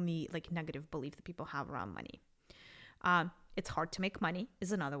not the only like negative belief that people have around money. It's hard to make money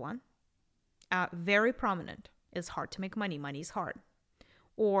is another one. very prominent is hard to make money. Money is hard.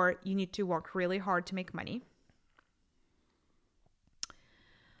 Or you need to work really hard to make money.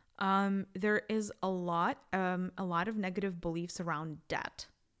 There is a lot of negative beliefs around debt,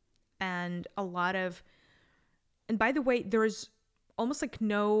 and by the way, there's almost like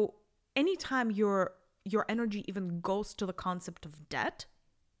anytime your energy even goes to the concept of debt,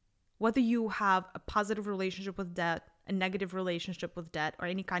 whether you have a positive relationship with debt, a negative relationship with debt, or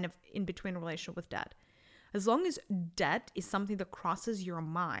any kind of in-between relationship with debt, as long as debt is something that crosses your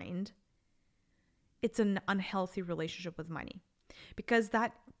mind, it's an unhealthy relationship with money. Because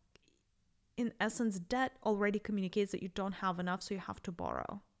that, in essence, debt already communicates that you don't have enough, so you have to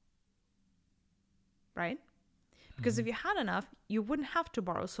borrow. Right? Because if you had enough, you wouldn't have to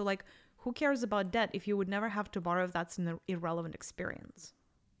borrow. So like, who cares about debt if you would never have to borrow if that's an irrelevant experience?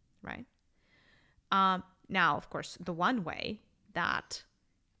 Right? Now, of course, the one way that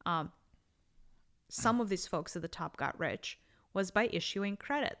some of these folks at the top got rich was by issuing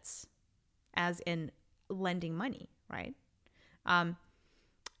credits, as in lending money, right?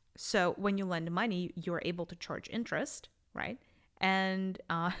 So when you lend money, you're able to charge interest, right? And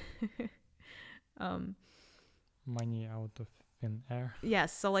money out of thin air.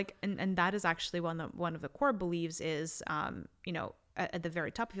 Yes, so like, and that is actually one of the core beliefs is, at the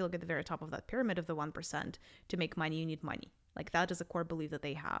very top, if you look at the very top of that pyramid of the 1%, to make money, you need money. Like that is a core belief that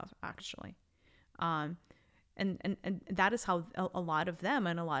they have, actually. And that is how a lot of them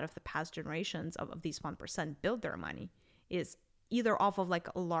and a lot of the past generations of these 1% build their money, is either off of like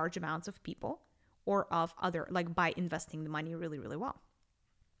large amounts of people or of other, like by investing the money really, really well.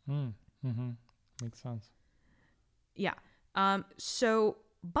 Makes sense. Yeah.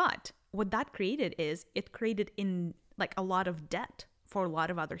 But what that created is it created in like a lot of debt for a lot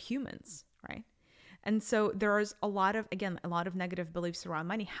of other humans, right? And so there's a lot of negative beliefs around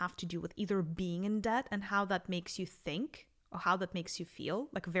money have to do with either being in debt and how that makes you think or how that makes you feel,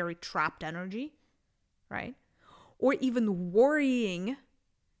 like very trapped energy, right? Or even worrying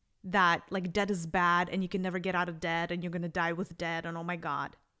that like debt is bad and you can never get out of debt and you're going to die with debt and oh my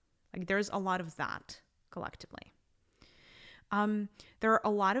God. Like there's a lot of that collectively. There are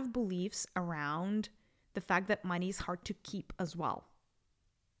a lot of beliefs around the fact that money is hard to keep as well.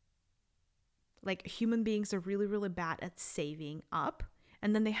 Like human beings are really, really bad at saving up.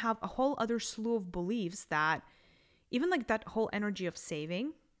 And then they have a whole other slew of beliefs that even like that whole energy of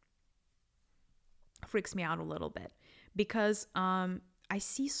saving freaks me out a little bit because I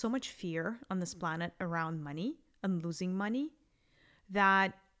see so much fear on this planet around money and losing money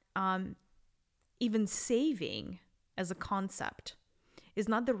that even saving as a concept is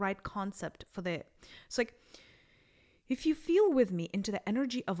not the right concept for the... So like, if you feel with me into the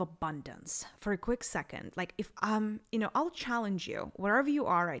energy of abundance for a quick second, like if, I'll challenge you wherever you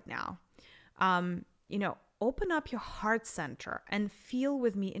are right now, open up your heart center and feel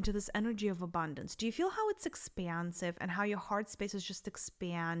with me into this energy of abundance. Do you feel how it's expansive and how your heart space is just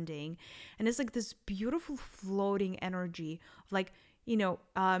expanding? And it's like this beautiful floating energy of like,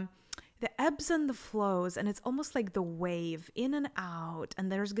 the ebbs and the flows, and it's almost like the wave in and out.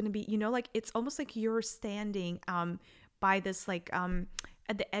 And there's going to be, it's almost like you're standing by this like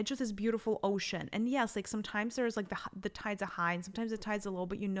at the edge of this beautiful ocean. And yes, like sometimes there's like the tides are high and sometimes the tides are low,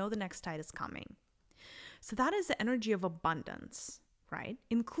 but the next tide is coming. So that is the energy of abundance, right?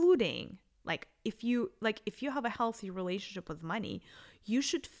 Including like if you have a healthy relationship with money, you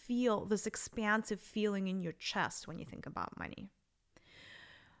should feel this expansive feeling in your chest when you think about money.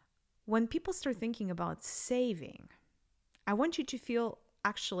 When people start thinking about saving, I want you to feel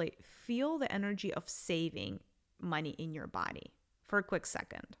the energy of saving money in your body for a quick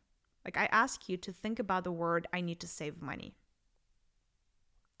second. Like I ask you to think about the word, I need to save money.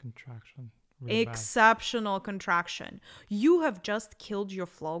 Contraction. Really Exceptional bad. Contraction. You have just killed your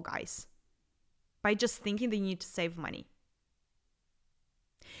flow, guys, by just thinking that you need to save money.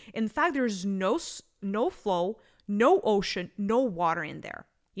 In fact, there's no flow, no ocean, no water in there.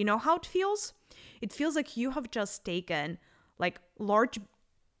 You know how it feels? It feels like you have just taken like large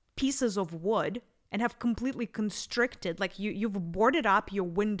pieces of wood and have completely constricted, like you've boarded up your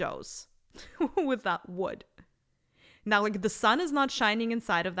windows with that wood. Now, like the sun is not shining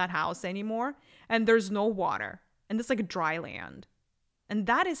inside of that house anymore, and there's no water, and it's like dry land. And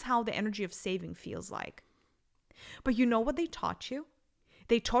that is how the energy of saving feels like. But you know what they taught you?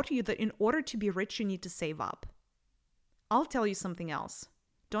 They taught you that in order to be rich, you need to save up. I'll tell you something else.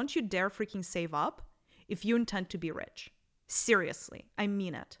 Don't you dare freaking save up if you intend to be rich. Seriously, I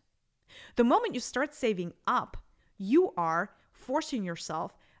mean it. The moment you start saving up, you are forcing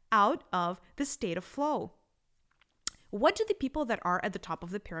yourself out of the state of flow. What do the people that are at the top of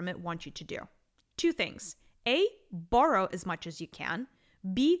the pyramid want you to do? two things. A, borrow as much as you can.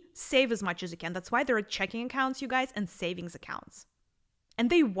 B, save as much as you can. That's why there are checking accounts, you guys, and savings accounts. And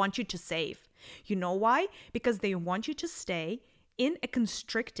they want you to save. You know why? Because they want you to stay in a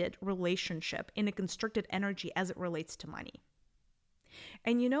constricted relationship, in a constricted energy as it relates to money.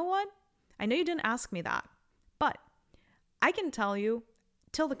 And you know what? I know you didn't ask me that, but I can tell you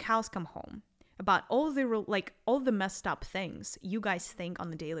till the cows come home about all the messed up things you guys think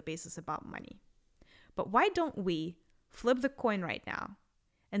on a daily basis about money. But why don't we flip the coin right now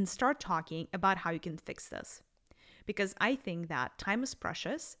and start talking about how you can fix this? Because I think that time is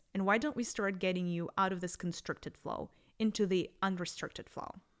precious, and why don't we start getting you out of this constricted flow into the unrestricted flow?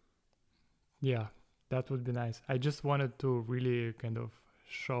 Yeah, that would be nice. I just wanted to really kind of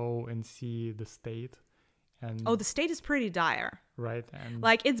show and see the state. And the state is pretty dire. Right. And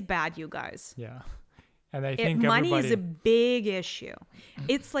like, it's bad, you guys. Yeah. And I think money is a big issue.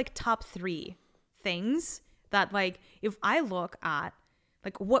 It's like top 3 things that, like, if I look at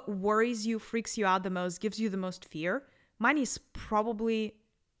like what worries you, freaks you out the most, gives you the most fear, money is probably,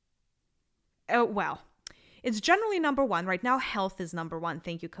 it's generally number 1. Right now, health is number 1.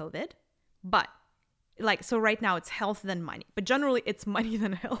 Thank you, COVID. But so right now it's health then money. But generally it's money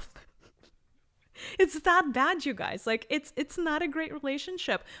then health. It's that bad, you guys. Like, it's not a great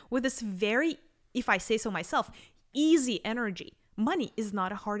relationship with this very, if I say so myself, easy energy. Money is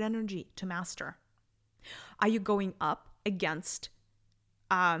not a hard energy to master. Are you going up against,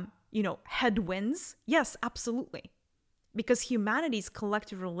 headwinds? Yes, absolutely. Because humanity's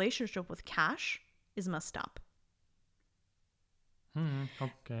collective relationship with cash is messed up.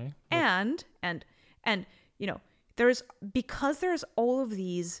 Okay. And there's all of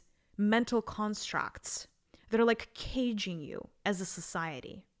these mental constructs that are like caging you as a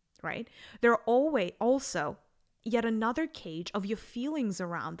society, right? There are always also yet another cage of your feelings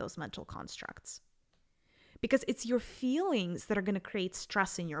around those mental constructs. Because it's your feelings that are going to create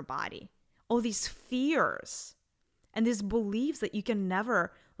stress in your body. All these fears and these beliefs that you can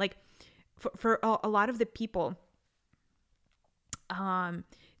never, like, for a lot of the people,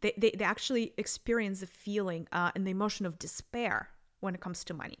 they actually experience the feeling and the emotion of despair when it comes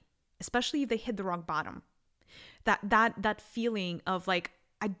to money, especially if they hit the rock bottom. That feeling of like,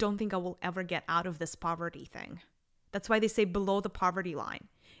 I don't think I will ever get out of this poverty thing. That's why they say below the poverty line,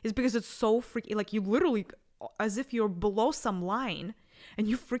 is because it's so freaky. Like, you literally, as if you're below some line and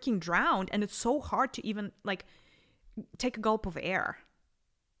you freaking drowned, and it's so hard to even like take a gulp of air.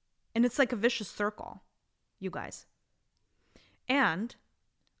 And it's like a vicious circle, you guys. And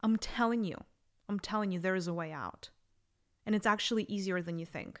I'm telling you, there is a way out. And it's actually easier than you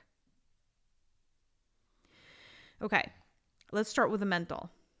think. Okay, let's start with the mental.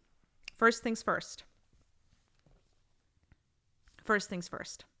 First things first.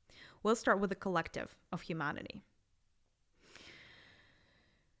 We'll start with the collective of humanity.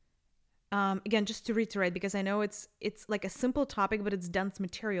 Again, just to reiterate, because I know it's like a simple topic, but it's dense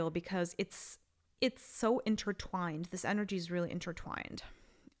material because it's so intertwined. This energy is really intertwined.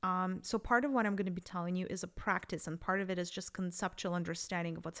 So part of what I'm going to be telling you is a practice, and part of it is just conceptual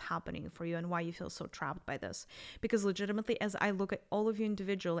understanding of what's happening for you and why you feel so trapped by this. Because legitimately, as I look at all of you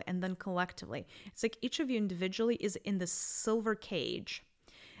individually and then collectively, it's like each of you individually is in this silver cage,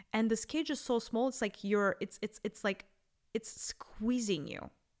 and this cage is so small. It's like it's like it's squeezing you.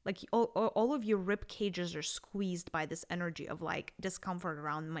 Like all of your rib cages are squeezed by this energy of like discomfort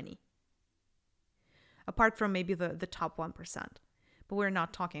around money. Apart from maybe the top 1%. But we're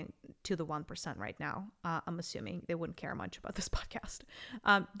not talking to the 1% right now. I'm assuming they wouldn't care much about this podcast.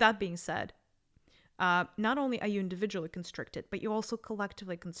 That being said, not only are you individually constricted, but you're also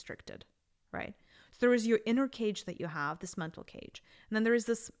collectively constricted, right? So there is your inner cage that you have, this mental cage. And then there is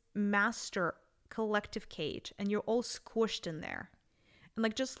this master collective cage, and you're all squished in there. And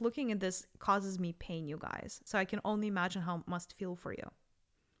like just looking at this causes me pain, you guys. So I can only imagine how it must feel for you.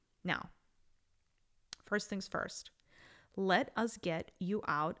 Now, first things first. Let us get you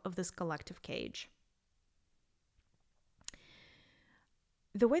out of this collective cage.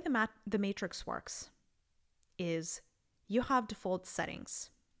 The way the matrix works is you have default settings.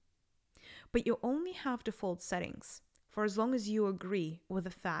 But you only have default settings for as long as you agree with the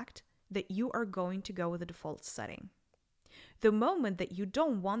fact that you are going to go with the default setting. The moment that you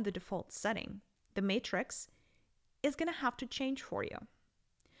don't want the default setting, the matrix is going to have to change for you.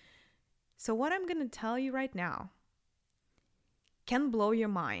 So what I'm going to tell you right now can blow your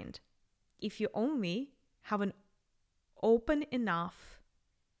mind if you only have an open enough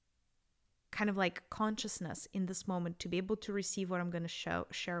kind of like consciousness in this moment to be able to receive what I'm going to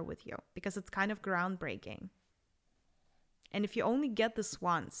share with you, because it's kind of groundbreaking. And if you only get this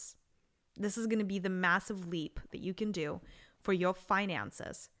once, This is going to be the massive leap that you can do for your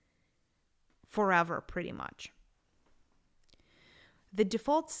finances forever, pretty much. The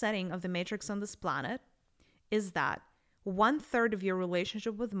default setting of the matrix on this planet is that 1/3 of your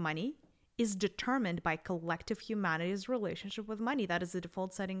relationship with money is determined by collective humanity's relationship with money. That is the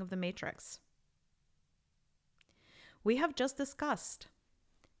default setting of the matrix. We have just discussed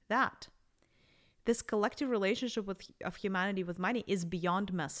that this collective relationship of humanity with money is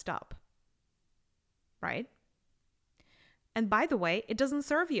beyond messed up, right? And by the way, it doesn't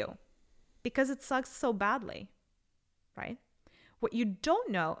serve you because it sucks so badly, right? What you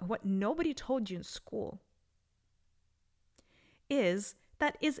don't know, what nobody told you in school, is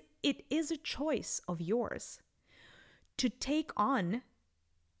that it is a choice of yours to take on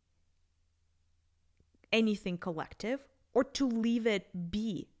anything collective or to leave it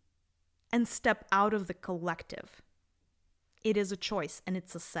be and step out of the collective. It is a choice and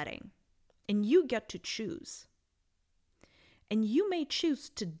it's a setting. And you get to choose. And you may choose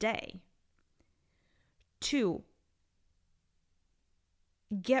today to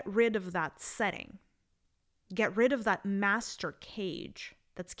get rid of that setting. Get rid of that master cage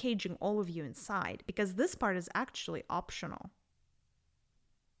that's caging all of you inside, because this part is actually optional.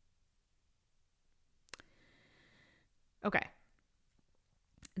 Okay.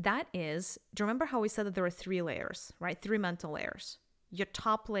 That is, do you remember how we said that there are 3 layers, right? 3 mental layers. Your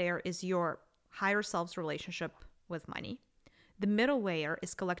top layer is your higher self's relationship with money. The middle layer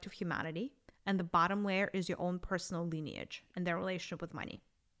is collective humanity. And the bottom layer is your own personal lineage and their relationship with money.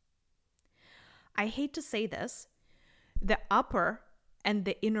 I hate to say this, the upper and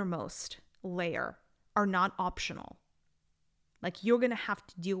the innermost layer are not optional. Like, you're going to have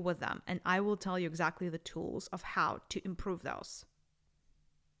to deal with them, and I will tell you exactly the tools of how to improve those.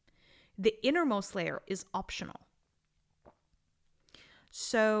 The innermost layer is optional.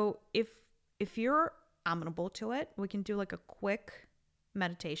 So if you're amenable to it, we can do like a quick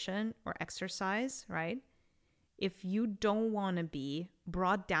meditation or exercise, right? If you don't want to be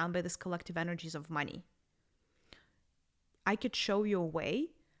brought down by this collective energies of money, I could show you a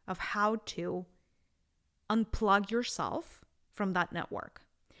way of how to unplug yourself from that network.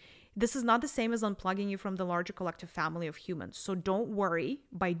 This is not the same as unplugging you from the larger collective family of humans. So don't worry,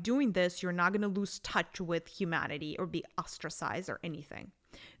 by doing this, you're not going to lose touch with humanity or be ostracized or anything.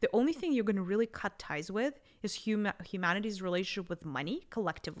 The only thing you're going to really cut ties with is humanity's relationship with money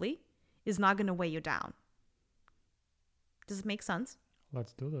collectively is not going to weigh you down. Does it make sense?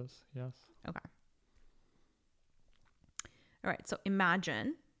 Let's do this. Yes. Okay. All right. So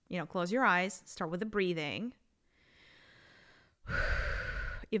imagine, close your eyes, start with the breathing.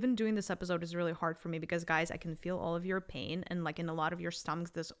 Even doing this episode is really hard for me because, guys, I can feel all of your pain, and like in a lot of your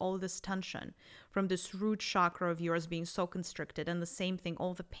stomachs, there's all this tension from this root chakra of yours being so constricted, and the same thing,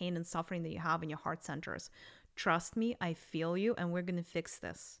 all the pain and suffering that you have in your heart centers. Trust me, I feel you, and we're going to fix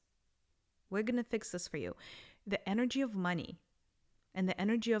this. We're going to fix this for you. The energy of money and the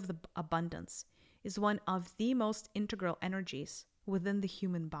energy of the abundance is one of the most integral energies within the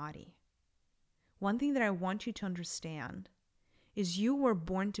human body. One thing that I want you to understand is you were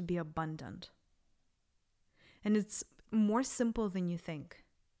born to be abundant. And it's more simple than you think.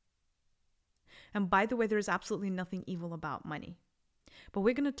 And by the way, there's absolutely nothing evil about money. But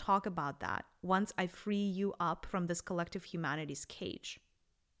we're going to talk about that once I free you up from this collective humanity's cage.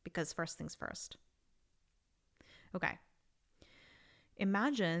 Because first things first. Okay.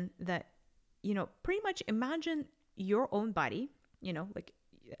 Imagine that, pretty much imagine your own body, like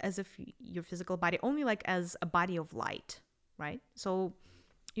as if your physical body, only like as a body of light. Right? So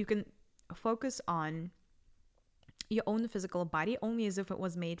you can focus on your own physical body only as if it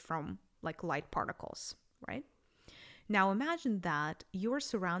was made from like light particles, right? Now imagine that you're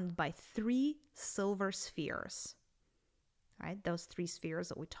surrounded by 3 silver spheres, right? Those 3 spheres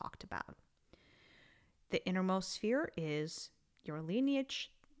that we talked about. The innermost sphere is your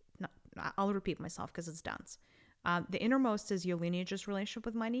lineage. No, I'll repeat myself because it's dense. The innermost is your lineage's relationship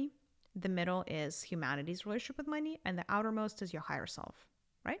with money. The middle is humanity's relationship with money, and the outermost is your higher self,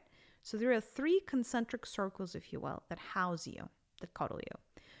 right? So there are 3 concentric circles, if you will, that house you, that cuddle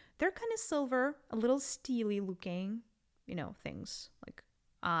you. They're kind of silver, a little steely looking, things like,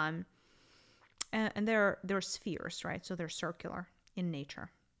 and they're spheres, right? So they're circular in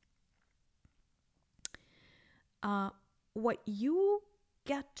nature. What you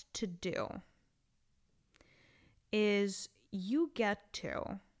get to do is you get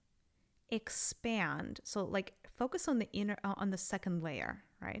to expand. So like focus on the inner, on the second layer,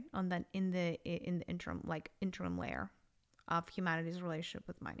 right? On that in the interim layer of humanity's relationship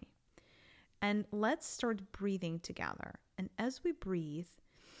with money. And let's start breathing together. And as we breathe,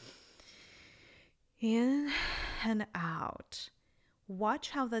 In and out.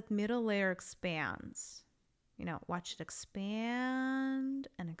 Watch how that middle layer expands. Watch it expand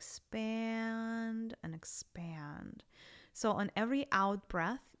and expand and expand. So on every out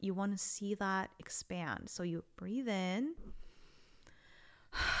breath, you want to see that expand. So you breathe in,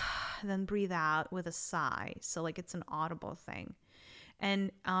 then breathe out with a sigh. So like it's an audible thing.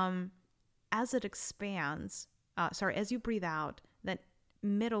 And as it expands, as you breathe out, that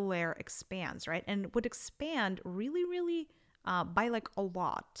middle layer expands, right? And it would expand really, really by like a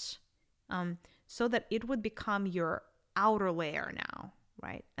lot, so that it would become your outer layer now,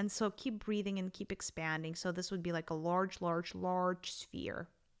 right? And so keep breathing and keep expanding. So this would be like a large, large, large sphere,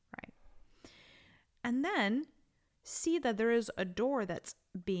 right? And then see that there is a door that's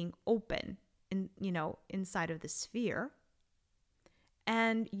being open inside of the sphere.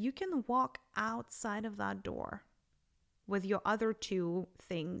 And you can walk outside of that door with your other two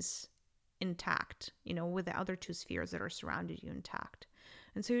things intact, with the other two spheres that are surrounded you intact.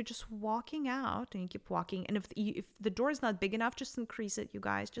 And so you're just walking out and you keep walking. And if the door is not big enough, just increase it, you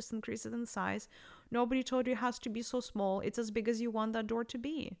guys. Just increase it in size. Nobody told you it has to be so small. It's as big as you want that door to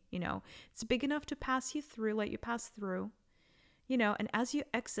be. It's big enough to pass you through, let you pass through. And as you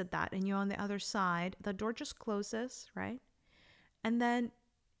exit that and you're on the other side, the door just closes, right? And then,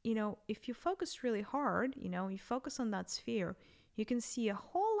 if you focus really hard, you focus on that sphere, you can see a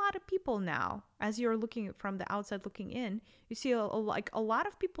whole lot of people now. As you're looking from the outside looking in, you see a lot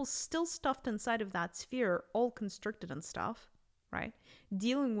of people still stuffed inside of that sphere, all constricted and stuff, right?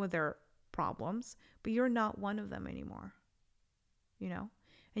 Dealing with their problems, but you're not one of them anymore,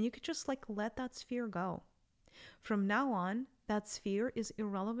 And you could just let that sphere go. From now on, that sphere is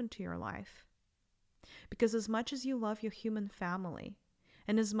irrelevant to your life. Because as much as you love your human family,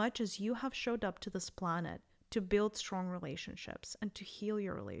 and as much as you have showed up to this planet to build strong relationships and to heal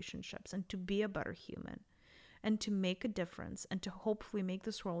your relationships and to be a better human and to make a difference and to hopefully make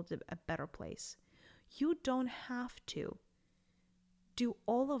this world a better place, you don't have to do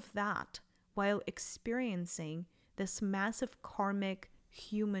all of that while experiencing this massive karmic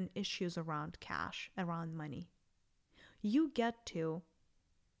human issues around cash, around money. You get to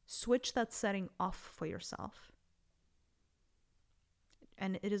switch that setting off for yourself.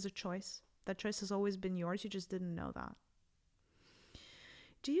 And it is a choice. That choice has always been yours. You just didn't know that.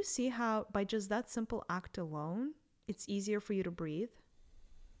 Do you see how by just that simple act alone, it's easier for you to breathe?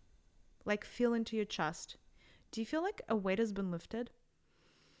 Like feel into your chest. Do you feel like a weight has been lifted?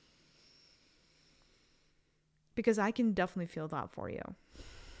 Because I can definitely feel that for you.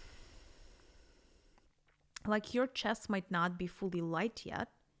 Like your chest might not be fully light yet,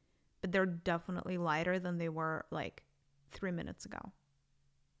 but they're definitely lighter than they were like 3 minutes ago.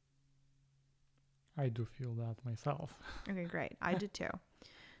 I do feel that myself. Okay, great. I did too.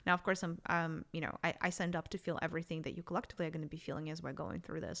 Now, of course, I signed up to feel everything that you collectively are going to be feeling as we're going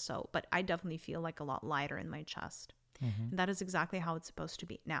through this. So, but I definitely feel like a lot lighter in my chest. Mm-hmm. And that is exactly how it's supposed to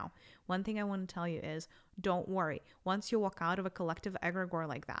be. Now, one thing I want to tell you is don't worry. Once you walk out of a collective egregore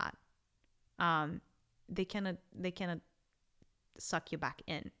like that, they cannot suck you back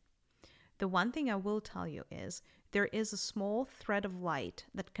in. The one thing I will tell you is there is a small thread of light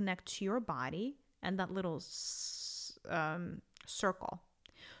that connects your body and that little circle.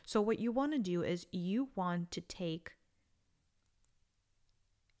 So what you want to do is you want to take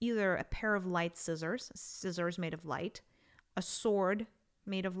either a pair of light scissors made of light, a sword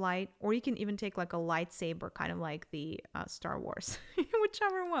made of light, or you can even take like a lightsaber, kind of like the Star Wars,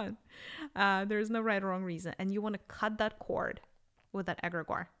 whichever one. There's no right or wrong reason. And you want to cut that cord with that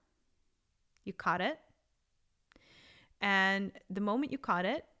egregore. You cut it. And the moment you cut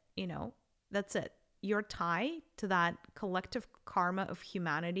it, that's it. You're tied to that collective karma of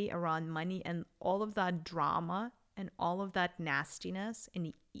humanity around money, and all of that drama and all of that nastiness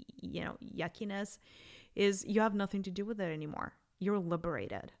and, yuckiness is you have nothing to do with it anymore. You're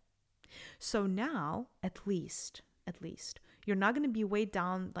liberated. So now, at least, you're not going to be weighed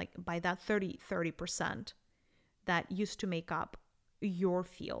down like by that 30% that used to make up your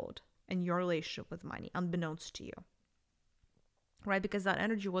field and your relationship with money, unbeknownst to you. Right? Because that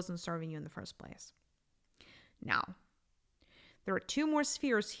energy wasn't serving you in the first place. Now, there are 2 more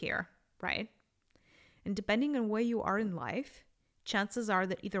spheres here, right? And depending on where you are in life, chances are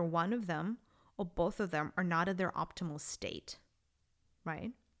that either one of them or both of them are not at their optimal state,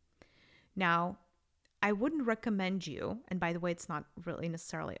 right? Now, I wouldn't recommend you, and by the way, it's not really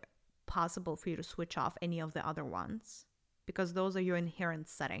necessarily possible for you to switch off any of the other ones because those are your inherent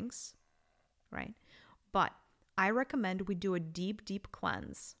settings, right? But I recommend we do a deep, deep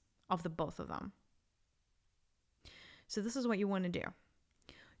cleanse of the both of them. So this is what you want to do.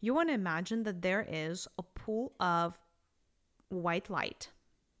 you want to imagine that there is a pool of white light.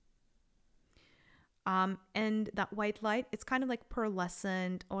 And that white light, it's kind of like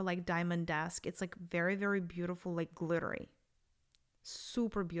pearlescent or like diamond-esque. It's like very, very beautiful, like glittery.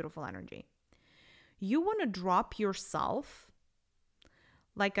 Super beautiful energy. You want to drop yourself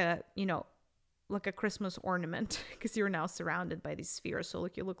like a Christmas ornament, because you're now surrounded by these spheres. So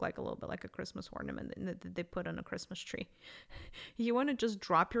like you look like a little bit like a Christmas ornament that they put on a Christmas tree. You want to just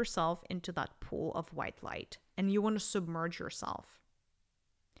drop yourself into that pool of white light, and you want to submerge yourself.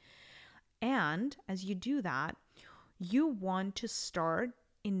 And as you do that, you want to start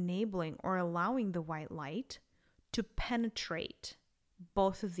enabling or allowing the white light to penetrate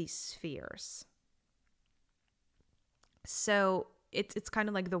both of these spheres. So it's kind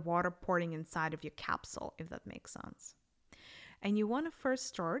of like the water pouring inside of your capsule, if that makes sense. And you want to first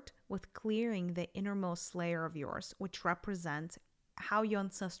start with clearing the innermost layer of yours, which represents how your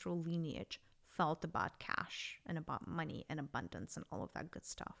ancestral lineage felt about cash and about money and abundance and all of that good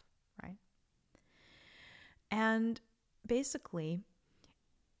stuff, right? And basically,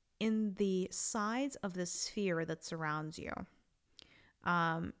 in the sides of the sphere that surrounds you,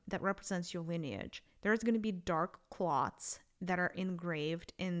 that represents your lineage, there's going to be dark clots that are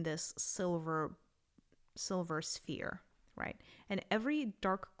engraved in this silver sphere, right? And every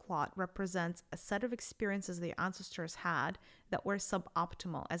dark clot represents a set of experiences the ancestors had that were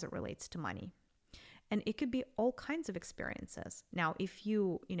suboptimal as it relates to money. And it could be all kinds of experiences. Now, if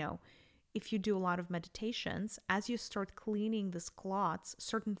you do a lot of meditations, as you start cleaning these clots,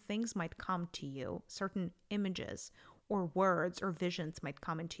 certain things might come to you, certain images or words or visions might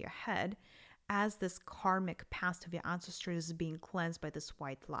come into your head as this karmic past of your ancestors is being cleansed by this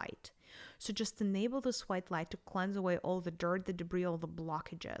white light. So just enable this white light to cleanse away all the dirt, the debris, all the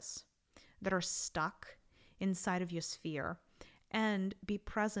blockages that are stuck inside of your sphere, and be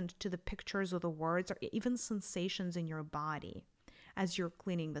present to the pictures or the words or even sensations in your body as you're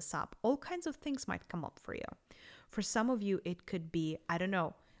cleaning this up. All kinds of things might come up for you. For some of you, it could be,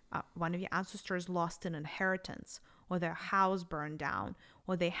 one of your ancestors lost an inheritance, or their house burned down,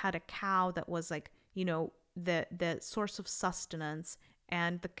 or they had a cow that was like, the source of sustenance,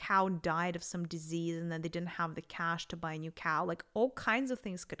 and the cow died of some disease, and then they didn't have the cash to buy a new cow. Like all kinds of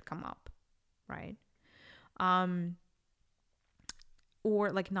things could come up, right?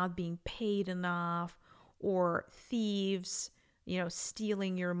 Or like not being paid enough, or thieves,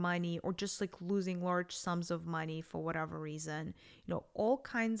 stealing your money, or just like losing large sums of money for whatever reason. All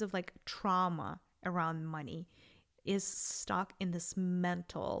kinds of like trauma around money is stuck in this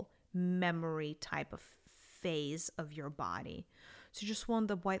mental memory type of phase of your body. So you just want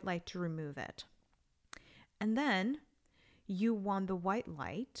the white light to remove it. And then you want the white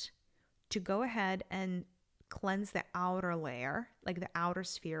light to go ahead and cleanse the outer layer, like the outer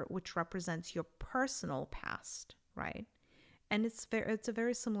sphere, which represents your personal past, right? And it's a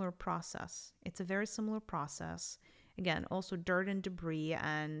very similar process. Again, also dirt and debris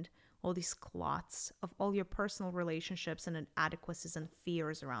and all these clots of all your personal relationships and inadequacies and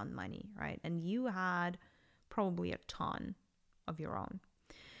fears around money, right? And you had probably a ton of your own.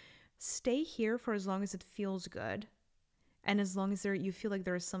 Stay here for as long as it feels good, and as long as you feel like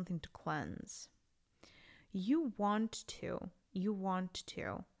there is something to cleanse. You want to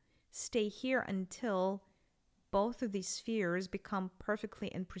stay here until both of these spheres become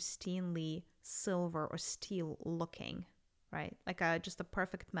perfectly and pristinely silver or steel looking, right? Like just a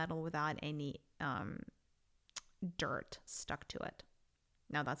perfect metal without any dirt stuck to it.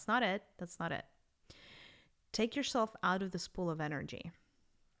 Now, that's not it. Take yourself out of this pool of energy.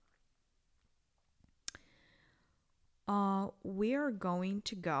 We are going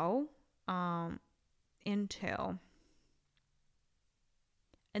to go into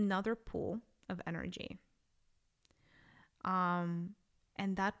another pool of energy.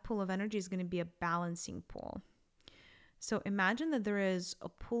 And that pool of energy is going to be a balancing pool. So imagine that there is a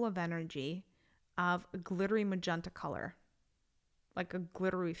pool of energy of a glittery magenta color, like a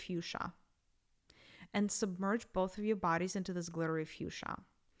glittery fuchsia, and submerge both of your bodies into this glittery fuchsia.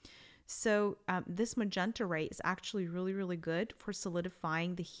 So this magenta ray is actually really, really good for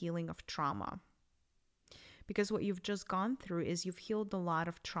solidifying the healing of trauma. Because what you've just gone through is you've healed a lot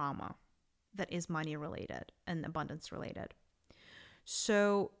of trauma that is money related and abundance related.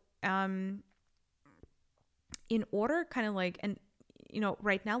 So in order kind of like, and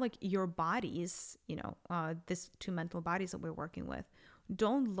right now, like your bodies, these two mental bodies that we're working with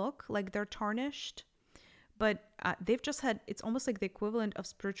don't look like they're tarnished, but they've just had, it's almost like the equivalent of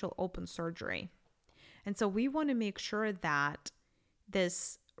spiritual open surgery. And so we want to make sure that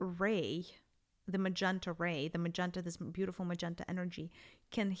this ray the magenta ray, this beautiful magenta energy,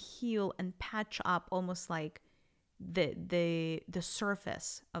 can heal and patch up almost like the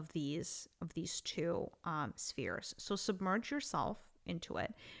surface of these two spheres. So submerge yourself into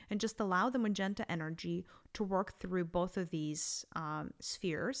it and just allow the magenta energy to work through both of these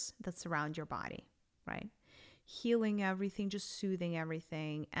spheres that surround your body, right? Healing everything, just soothing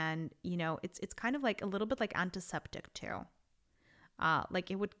everything. And, it's kind of like a little bit like antiseptic too.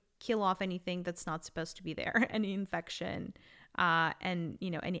 Like it would kill off anything that's not supposed to be there, any infection, and,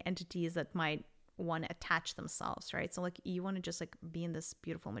 any entities that might want to attach themselves, right? So like you want to just like be in this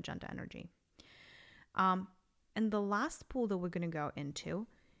beautiful magenta energy. And the last pool that we're going to go into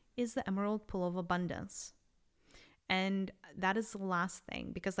is the emerald pool of abundance. And that is the last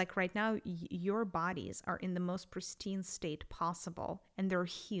thing, because like right now, your bodies are in the most pristine state possible and they're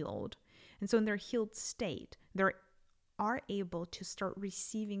healed. And so in their healed state, they are able to start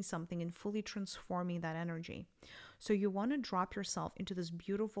receiving something and fully transforming that energy. So you want to drop yourself into this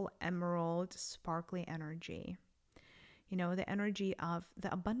beautiful emerald, sparkly energy, the energy of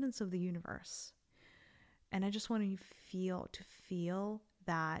the abundance of the universe. And I just want you to feel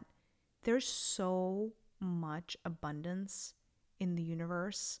that there's so much abundance in the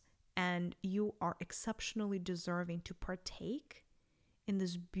universe, and you are exceptionally deserving to partake in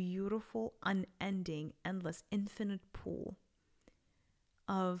this beautiful, unending, endless, infinite pool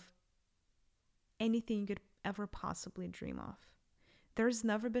of anything you could ever possibly dream of. There's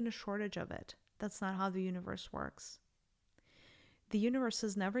never been a shortage of it. That's not how the universe works. The universe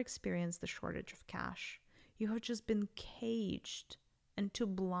has never experienced the shortage of cash. You have just been caged and too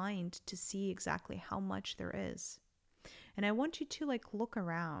blind to see exactly how much there is. And I want you to like look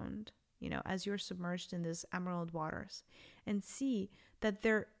around, as you're submerged in these emerald waters, and see that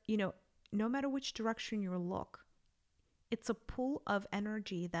there, no matter which direction you look, it's a pool of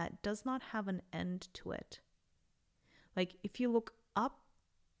energy that does not have an end to it. Like if you look up,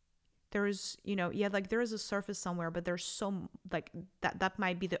 there's, like there is a surface somewhere, but there's so like that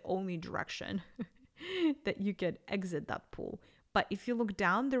might be the only direction that you could exit that pool. But if you look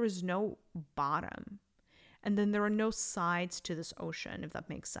down, there is no bottom. And then there are no sides to this ocean, if that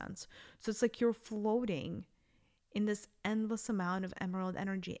makes sense. So it's like you're floating in this endless amount of emerald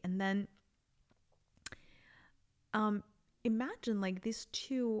energy. And then imagine like these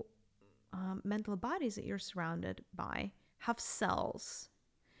two mental bodies that you're surrounded by have cells.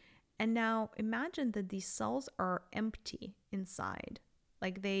 And now imagine that these cells are empty inside.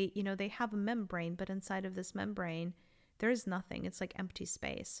 Like they have a membrane, but inside of this membrane, there is nothing. It's like empty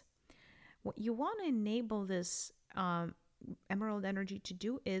space. What you want to enable this emerald energy to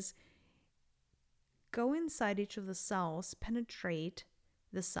do is go inside each of the cells, penetrate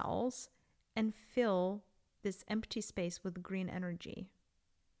the cells, and fill this empty space with green energy,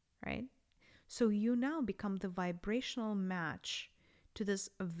 right? So you now become the vibrational match to this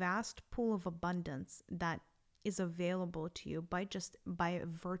vast pool of abundance that is available to you by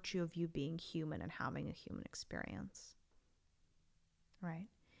virtue of you being human and having a human experience, right?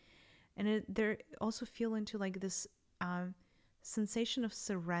 And they also feel into like this sensation of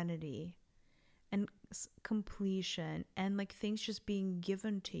serenity and completion, and like things just being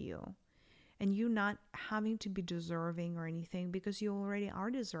given to you, and you not having to be deserving or anything, because you already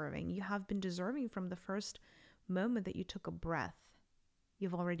are deserving. You have been deserving from the first moment that you took a breath.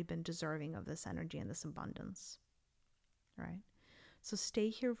 You've already been deserving of this energy and this abundance, right? So stay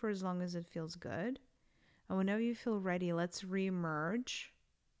here for as long as it feels good. And whenever you feel ready, let's re-emerge,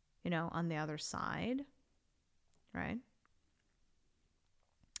 on the other side, right?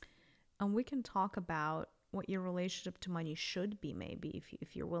 And we can talk about what your relationship to money should be, maybe,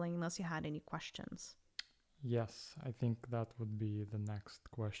 if you're willing, unless you had any questions. Yes, I think that would be the next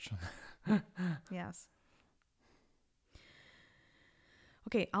question. Yes.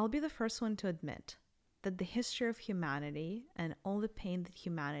 Okay, I'll be the first one to admit that the history of humanity and all the pain that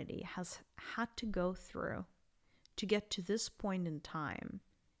humanity has had to go through to get to this point in time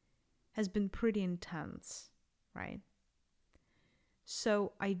has been pretty intense, right?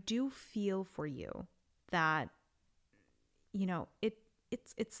 So I do feel for you that,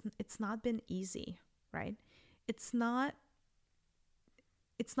 it's not been easy, right? It's not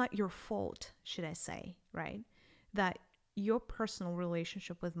your fault, should I say, right? That your personal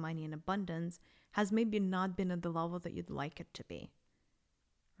relationship with money and abundance has maybe not been at the level that you'd like it to be,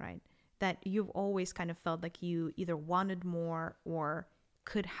 right? That you've always kind of felt like you either wanted more or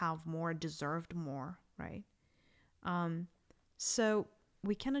could have more, deserved more, right? So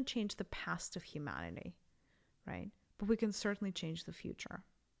we cannot change the past of humanity, right? But we can certainly change the future.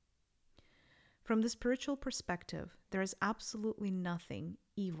 From the spiritual perspective, there is absolutely nothing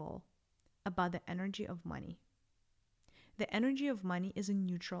evil about the energy of money. The energy of money is a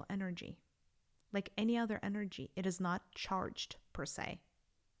neutral energy. Like any other energy, it is not charged per se,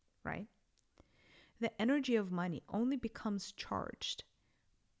 right? The energy of money only becomes charged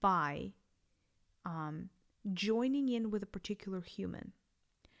by joining in with a particular human.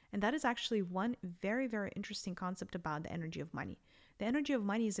 And that is actually one very, very interesting concept about the energy of money. The energy of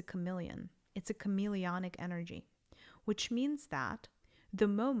money is a chameleon. It's a chameleonic energy, which means that the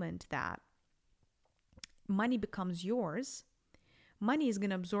moment that money becomes yours, money is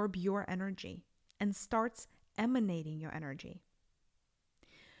going to absorb your energy and starts emanating your energy.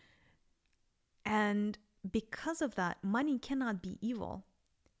 And because of that, money cannot be evil,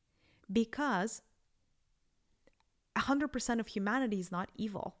 because 100% of humanity is not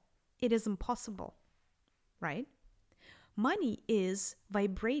evil. It is impossible, right? Money is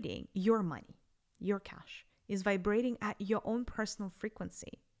vibrating, your money, your cash, is vibrating at your own personal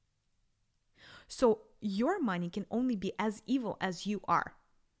frequency. So your money can only be as evil as you are.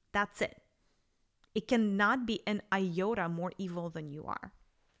 That's it. It cannot be an iota more evil than you are.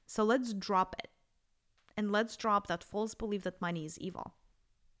 So let's drop it. And let's drop that false belief that money is evil.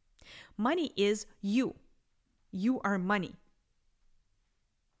 Money is you. You are money.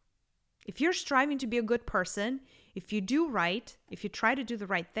 If you're striving to be a good person, if you do right, if you try to do the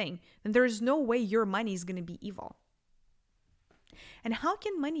right thing, then there is no way your money is going to be evil. And how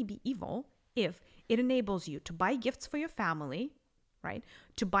can money be evil if it enables you to buy gifts for your family, right?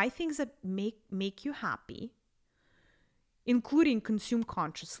 To buy things that make you happy, including consume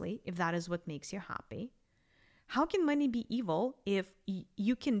consciously, if that is what makes you happy. How can money be evil if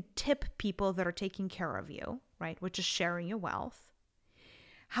you can tip people that are taking care of you, right? Which is sharing your wealth.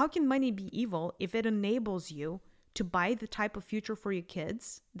 How can money be evil if it enables you to buy the type of future for your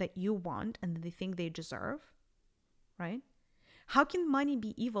kids that you want and that they think they deserve, right? How can money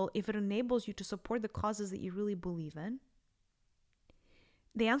be evil if it enables you to support the causes that you really believe in?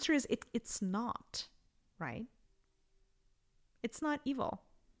 The answer is it's not, right? It's not evil.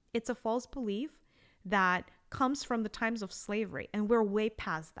 It's a false belief that comes from the times of slavery, and we're way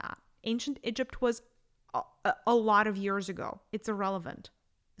past that. Ancient Egypt was a lot of years ago. It's irrelevant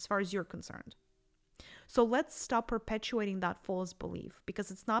as far as you're concerned. So let's stop perpetuating that false belief,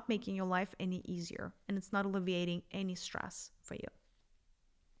 because it's not making your life any easier and it's not alleviating any stress for you.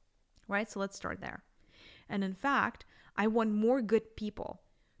 Right? So let's start there. And in fact, I want more good people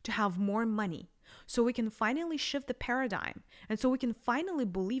to have more money so we can finally shift the paradigm, and so we can finally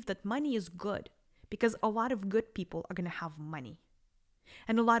believe that money is good, because a lot of good people are going to have money.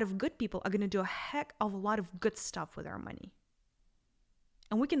 And a lot of good people are going to do a heck of a lot of good stuff with our money.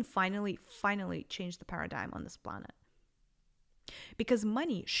 And we can finally change the paradigm on this planet. Because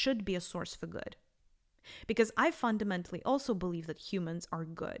money should be a source for good. Because I fundamentally also believe that humans are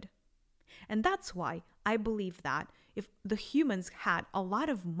good. And that's why I believe that if the humans had a lot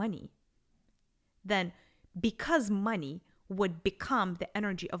of money, then because money would become the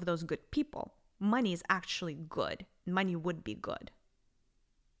energy of those good people, money is actually good. Money would be good.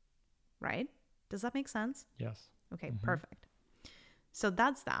 Right? Does that make sense? Yes. Okay, perfect. So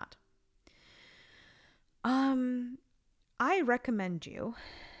that's that. I recommend you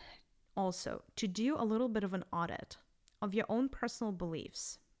also to do a little bit of an audit of your own personal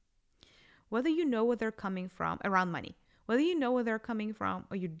beliefs. Whether you know where they're coming from around money, whether you know where they're coming from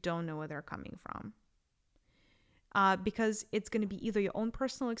or you don't know where they're coming from. Because it's going to be either your own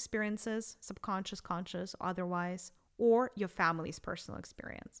personal experiences, subconscious, conscious, or otherwise, or your family's personal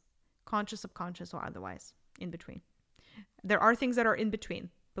experience, conscious, subconscious, or otherwise, in between. There are things that are in between,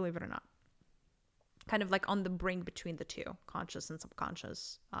 believe it or not. Kind of like on the brink between the two, conscious and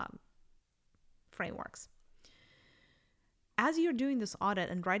subconscious frameworks. As you're doing this audit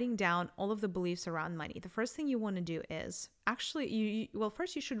and writing down all of the beliefs around money, the first thing you want to do is actually,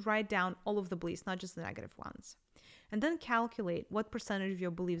 first you should write down all of the beliefs, not just the negative ones. And then calculate what percentage of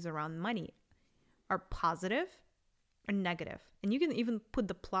your beliefs around money are positive or negative. And you can even put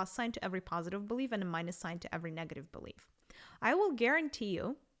the plus sign to every positive belief and a minus sign to every negative belief. I will guarantee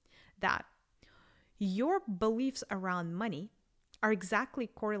you that your beliefs around money are exactly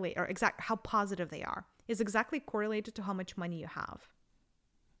correlated, or how positive they are, is exactly correlated to how much money you have.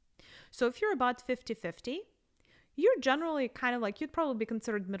 So if you're about 50-50, you're generally kind of like, you'd probably be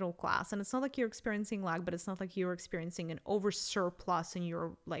considered middle class. And it's not like you're experiencing lack, but it's not like you're experiencing an over surplus and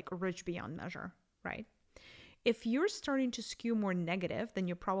you're like rich beyond measure, right? If you're starting to skew more negative, then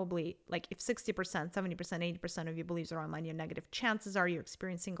you're probably like, if 60%, 70%, 80% of your beliefs around money are negative, chances are you're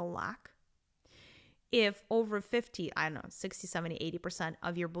experiencing a lack. if over 50, I don't know, 60, 70, 80%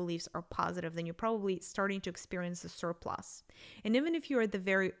 of your beliefs are positive, then you're probably starting to experience the surplus. And even if you're at the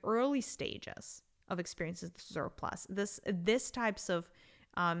very early stages of experiencing the surplus, this types of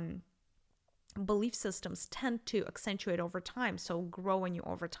belief systems tend to accentuate over time, so grow on you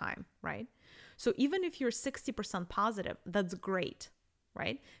over time, right? So even if you're 60% positive, that's great,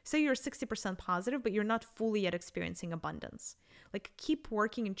 right? Say you're 60% positive, but you're not fully yet experiencing abundance. Like, keep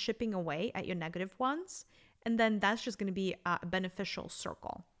working and chipping away at your negative ones, and then that's just going to be a beneficial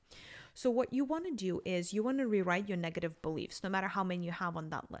circle. So what you want to do is you want to rewrite your negative beliefs, no matter how many you have on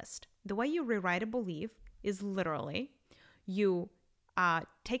that list. The way you rewrite a belief is literally you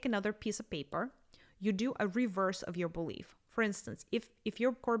take another piece of paper, you do a reverse of your belief. For instance, if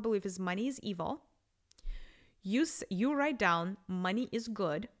your core belief is money is evil, you write down money is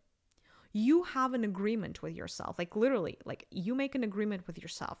good. You have an agreement with yourself, like literally, like you make an agreement with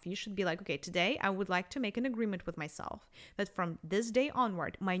yourself. You should be like, okay, today I would like to make an agreement with myself that from this day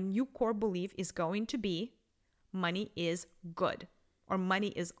onward, my new core belief is going to be money is good, or money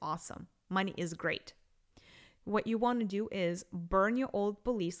is awesome, money is great. What you want to do is burn your old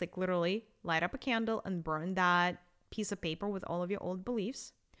beliefs, like literally light up a candle and burn that piece of paper with all of your old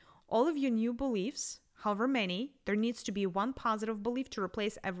beliefs. All of your new beliefs, however many, there needs to be one positive belief to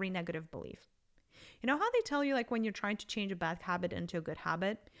replace every negative belief. You know how they tell you, like, when you're trying to change a bad habit into a good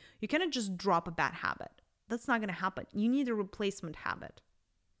habit, you cannot just drop a bad habit. That's not going to happen. You need a replacement habit.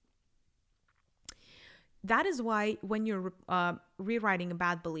 That is why when you're rewriting a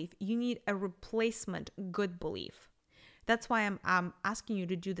bad belief, you need a replacement good belief. That's why I'm asking you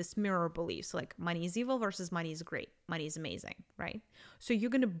to do this mirror belief. So like money is evil versus money is great. Money is amazing, right? So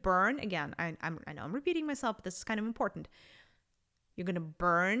you're going to burn, again, I know I'm repeating myself, but this is kind of important. You're going to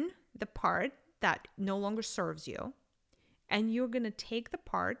burn the part that no longer serves you. And you're going to take the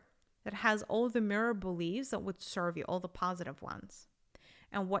part that has all the mirror beliefs that would serve you, all the positive ones.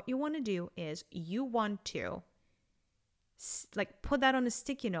 And what you want to do is you want to like put that on a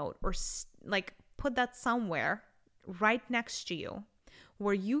sticky note, or like put that somewhere right next to you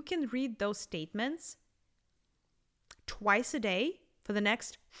where you can read those statements twice a day for the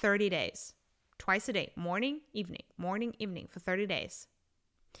next 30 days. Twice a day, morning, evening for 30 days.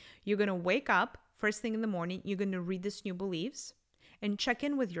 You're going to wake up first thing in the morning. You're going to read these new beliefs and check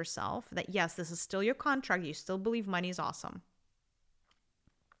in with yourself that, yes, this is still your contract. You still believe money is awesome.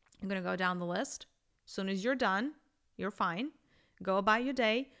 I'm going to go down the list. As soon as you're done, you're fine. Go about your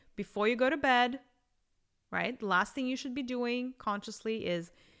day. Before you go to bed, right? The last thing you should be doing consciously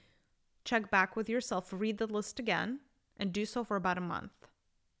is check back with yourself, read the list again, and do so for about a month.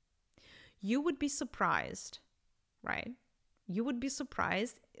 You would be surprised, right? You would be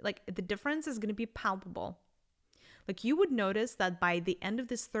surprised. Like, the difference is going to be palpable. Like, you would notice that by the end of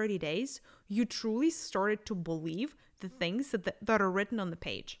this 30 days, you truly started to believe the things that are written on the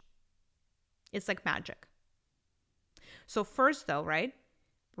page. It's like magic. So first, though, right?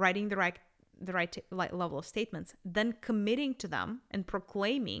 Writing the right level of statements, then committing to them and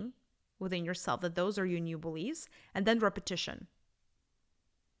proclaiming within yourself that those are your new beliefs, and then repetition.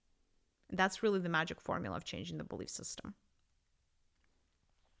 That's really the magic formula of changing the belief system.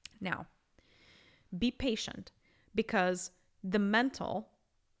 Now, be patient, because the mental,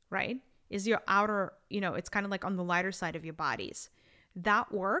 right, is your outer, it's kind of like on the lighter side of your bodies.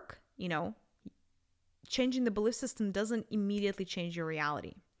 That work, changing the belief system doesn't immediately change your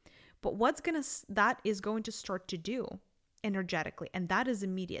reality. But that is going to start to do energetically, and that is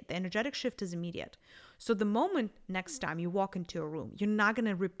immediate. The energetic shift is immediate. So the moment next time you walk into a room, you're not going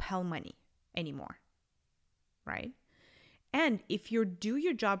to repel money anymore, right? And if you do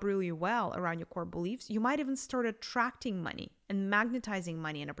your job really well around your core beliefs, you might even start attracting money and magnetizing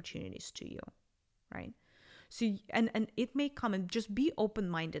money and opportunities to you, right? So, and it may come, and just be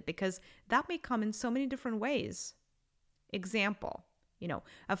open-minded, because that may come in so many different ways. Example,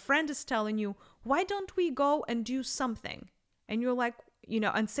 a friend is telling you, why don't we go and do something? And you're like,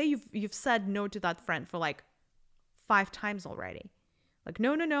 and say you've said no to that friend for like 5 times already. Like,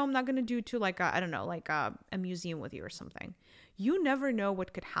 no, I'm not going to do to like, a museum with you or something. You never know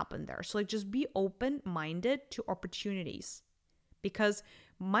what could happen there. So like, just be open-minded to opportunities, because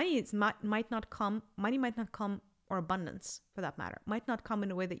money might not come, or abundance for that matter, might not come in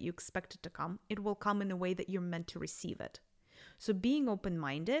a way that you expect it to come. It will come in a way that you're meant to receive it. So being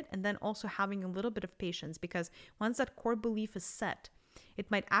open-minded, and then also having a little bit of patience, because once that core belief is set,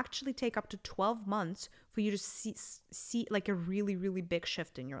 it might actually take up to 12 months for you to see like a really, really big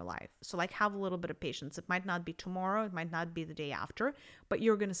shift in your life. So like, have a little bit of patience. It might not be tomorrow. It might not be the day after, but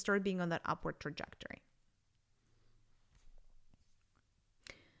you're going to start being on that upward trajectory.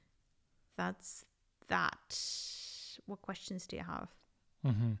 That's that. What questions do you have?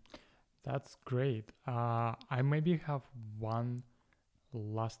 Mm-hmm. That's great. I maybe have one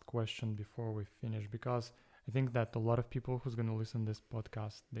last question before we finish, because I think that a lot of people who's going to listen to this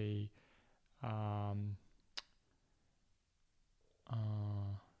podcast, they kind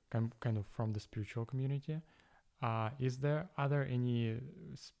of from the spiritual community. Are there any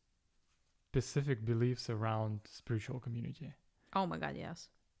specific beliefs around spiritual community? Oh my God, yes.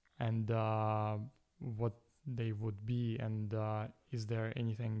 And what they would be, and is there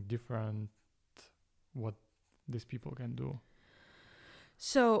anything different what these people can do?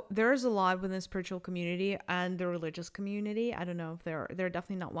 So there's a lot within the spiritual community and the religious community. I don't know if they're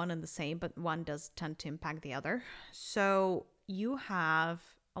definitely not one and the same, but one does tend to impact the other. So you have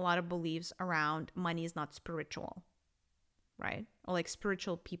a lot of beliefs around money is not spiritual, right? Or like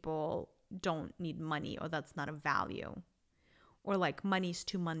spiritual people don't need money, or that's not a value. Or like money's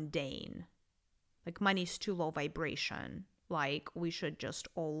too mundane. Like money's too low vibration. Like we should just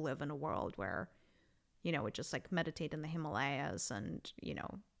all live in a world where, we just like meditate in the Himalayas and,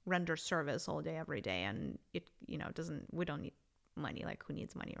 render service all day, every day. And it, we don't need money. Like who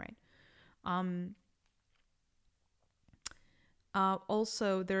needs money, right?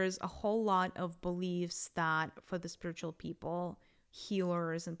 Also, there's a whole lot of beliefs that for the spiritual people,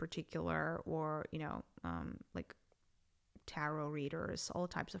 healers in particular, or, like tarot readers, all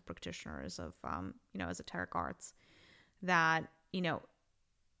types of practitioners of, esoteric arts, that,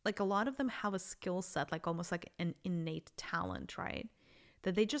 like a lot of them have a skill set, like almost like an innate talent, right?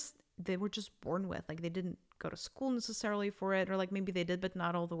 That they were just born with. Like they didn't go to school necessarily for it, or like maybe they did, but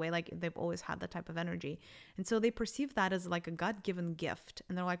not all the way. Like they've always had that type of energy. And so they perceive that as like a God-given gift.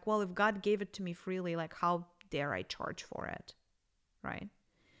 And they're like, well, if God gave it to me freely, like how dare I charge for it? Right?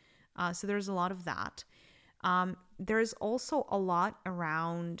 So there's a lot of that. There's also a lot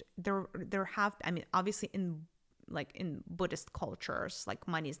around obviously in Buddhist cultures, like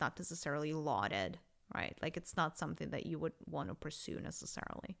money is not necessarily lauded, right? Like it's not something that you would want to pursue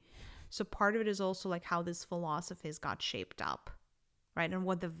necessarily. So part of it is also like how these philosophies got shaped up, right? And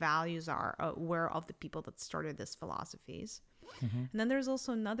what the values were of the people that started these philosophies. Mm-hmm. And then there's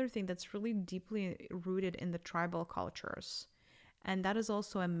also another thing that's really deeply rooted in the tribal cultures, and that is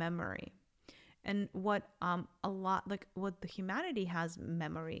also a memory. And what what the humanity has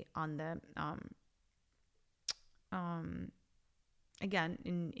memory on the again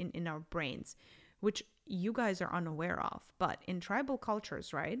in our brains, which you guys are unaware of, but in tribal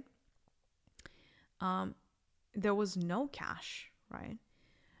cultures, right, there was no cash, right,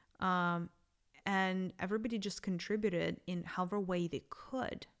 and everybody just contributed in however way they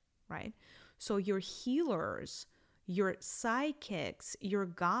could, right? So your healers, your psychics, your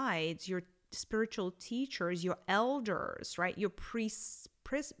guides, your spiritual teachers, your elders, right, your priests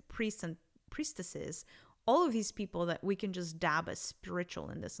and priestesses, all of these people that we can just dab as spiritual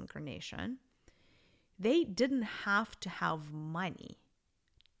in this incarnation, they didn't have to have money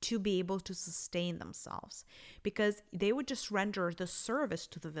to be able to sustain themselves, because they would just render the service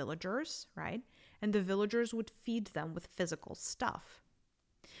to the villagers, right? And the villagers would feed them with physical stuff.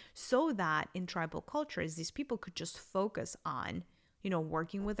 So that in tribal cultures, these people could just focus on,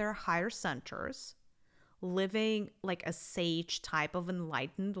 working with their higher centers, living like a sage type of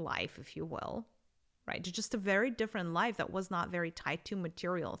enlightened life, if you will, right? Just a very different life that was not very tied to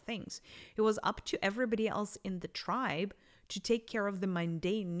material things. It was up to everybody else in the tribe to take care of the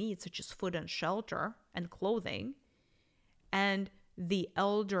mundane needs, such as food and shelter and clothing. And the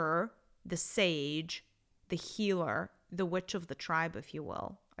elder, the sage, the healer, the witch of the tribe, if you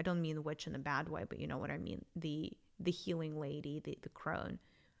will. I don't mean the witch in a bad way, but you know what I mean. The healing lady, the crone.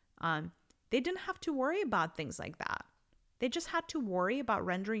 They didn't have to worry about things like that. They just had to worry about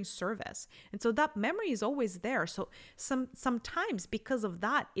rendering service. And so that memory is always there. So sometimes because of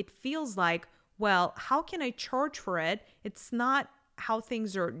that, it feels like, well, how can I charge for it? It's not how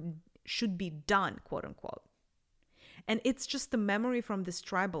things should be done, quote unquote. And it's just the memory from these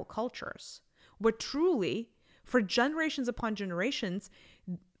tribal cultures, where truly, for generations upon generations,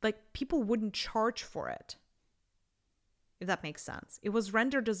 like people wouldn't charge for it. If that makes sense. It was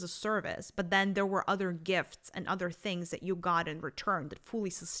rendered as a service, but then there were other gifts and other things that you got in return that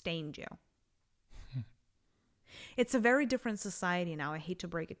fully sustained you. It's a very different society now. I hate to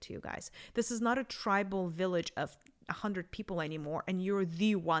break it to you guys. This is not a tribal village of 100 people anymore, and you're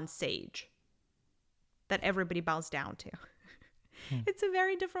the one sage that everybody bows down to. It's a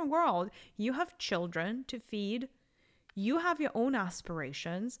very different world. You have children to feed. You have your own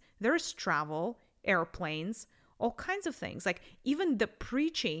aspirations. There's travel, airplanes, all kinds of things. Like even the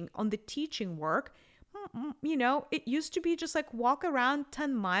preaching on the teaching work, It used to be just like walk around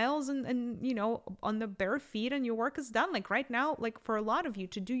 10 miles and on the bare feet and your work is done. Like right now, like for a lot of you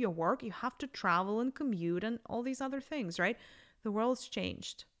to do your work, you have to travel and commute and all these other things, right? The world's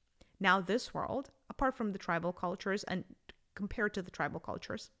changed. Now this world, apart from the tribal cultures and compared to the tribal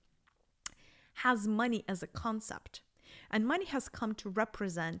cultures, has money as a concept. And money has come to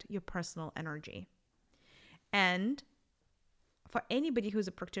represent your personal energy. And for anybody who's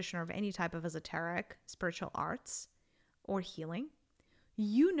a practitioner of any type of esoteric, spiritual arts, or healing,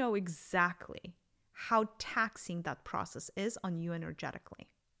 you know exactly how taxing that process is on you energetically.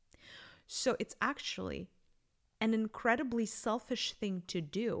 So it's actually an incredibly selfish thing to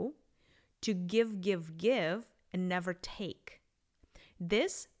do, to give, and never take.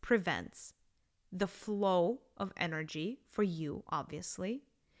 This prevents the flow of energy for you, obviously,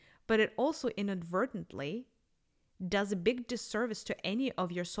 but it also inadvertently does a big disservice to any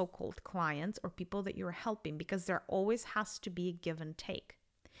of your so-called clients or people that you're helping, because there always has to be a give and take.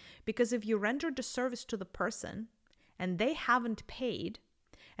 Because if you render disservice to the person and they haven't paid,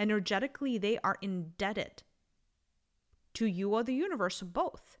 energetically they are indebted to you or the universe, or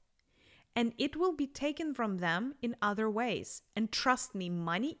both. And it will be taken from them in other ways. And trust me,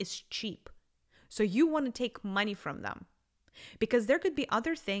 money is cheap. So you want to take money from them. Because there could be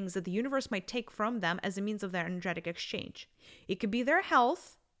other things that the universe might take from them as a means of their energetic exchange. It could be their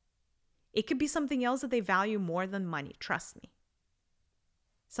health. It could be something else that they value more than money. Trust me.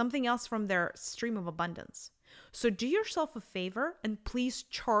 Something else from their stream of abundance. So do yourself a favor and please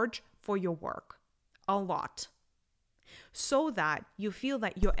charge for your work a lot, so that you feel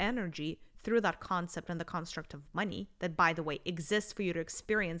that your energy through that concept and the construct of money, that by the way exists for you to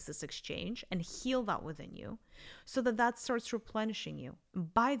experience this exchange and heal that within you, so that that starts replenishing you.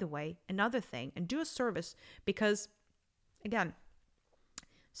 And by the way, another thing, and do a service, because again,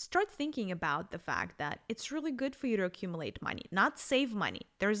 start thinking about the fact that it's really good for you to accumulate money, not save money.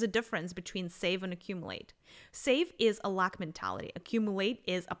 There's a difference between save and accumulate. Save is a lack mentality. Accumulate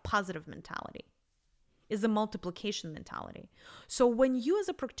is a positive mentality, is a multiplication mentality. So when you as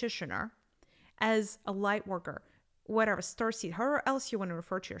a practitioner, as a light worker, whatever, starseed, however else you want to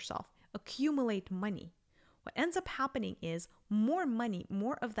refer to yourself, accumulate money, what ends up happening is more money,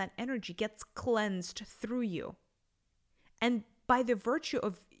 more of that energy gets cleansed through you. And by the virtue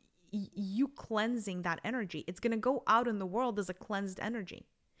of you cleansing that energy, it's going to go out in the world as a cleansed energy.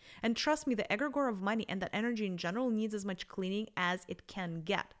 And trust me, the egregore of money and that energy in general needs as much cleaning as it can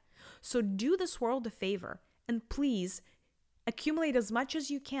get. So do this world a favor and please accumulate as much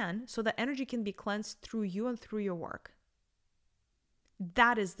as you can so that energy can be cleansed through you and through your work.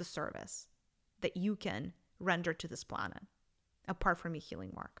 That is the service that you can render to this planet, apart from your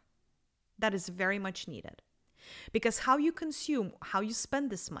healing work. That is very much needed. Because how you consume, how you spend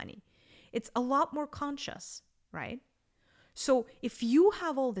this money, it's a lot more conscious, right? So if you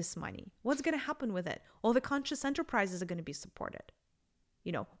have all this money, what's going to happen with it? All the conscious enterprises are going to be supported.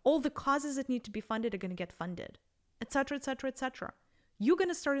 All the causes that need to be funded are going to get funded, etc., etc., etc. You're going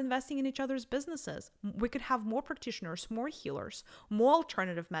to start investing in each other's businesses. We could have more practitioners, more healers, more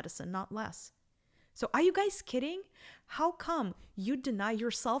alternative medicine, not less. So are you guys kidding? How come you deny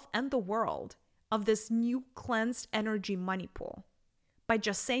yourself and the world of this new cleansed energy money pool by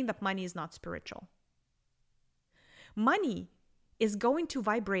just saying that money is not spiritual? Money is going to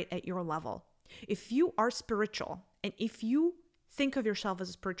vibrate at your level. If you are spiritual and if you think of yourself as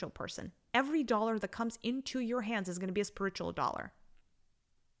a spiritual person, every dollar that comes into your hands is going to be a spiritual dollar.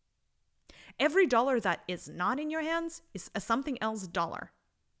 Every dollar that is not in your hands is a something else dollar.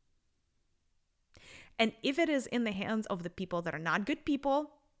 And if it is in the hands of the people that are not good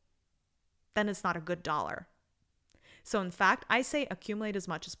people, then it's not a good dollar. So in fact, I say accumulate as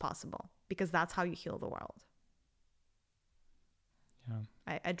much as possible because that's how you heal the world.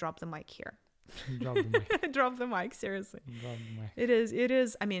 Yeah. I dropped the mic here. Drop the mic. I dropped the mic, seriously. Drop the mic. It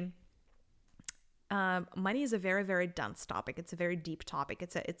is. I mean, money is a very, very dense topic. It's a very deep topic.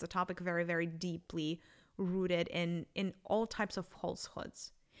 It's a topic very, very deeply rooted in all types of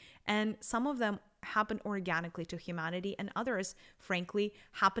falsehoods. And some of them happen organically to humanity, and others, frankly,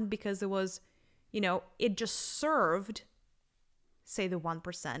 happened because it was, it just served, say, the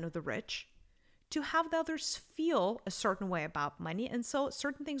 1% of the rich to have the others feel a certain way about money. And so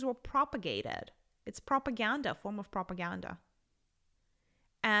certain things were propagated. It's propaganda, a form of propaganda.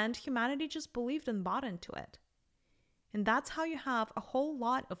 And humanity just believed and bought into it. And that's how you have a whole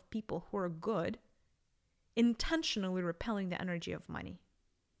lot of people who are good intentionally repelling the energy of money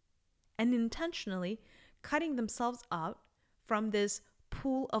and intentionally cutting themselves out from this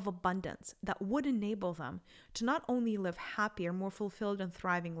pool of abundance that would enable them to not only live happier, more fulfilled and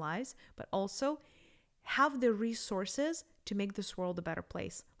thriving lives, but also have the resources to make this world a better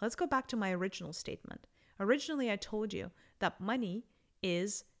place. Let's go back to my original statement. Originally, I told you that money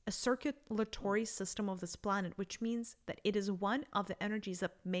is a circulatory system of this planet, which means that it is one of the energies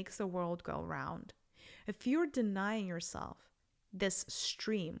that makes the world go round. If you're denying yourself this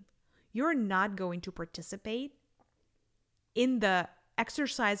stream, you're not going to participate in the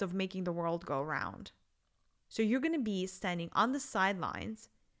exercise of making the world go round. So you're going to be standing on the sidelines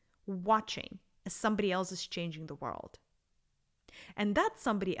watching as somebody else is changing the world. And that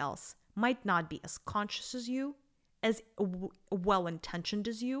somebody else might not be as conscious as you, as well-intentioned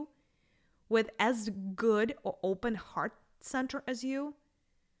as you, with as good or open heart center as you.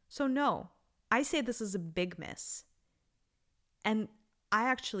 So no, I say this is a big miss. And I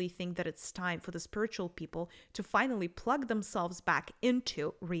actually think that it's time for the spiritual people to finally plug themselves back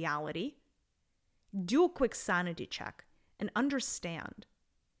into reality, do a quick sanity check, and understand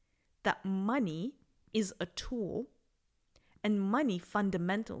that money is a tool, and money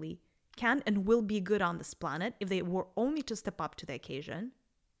fundamentally can and will be good on this planet if they were only to step up to the occasion.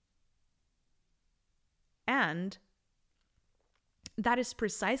 And that is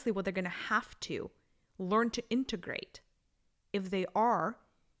precisely what they're going to have to learn to integrate if they are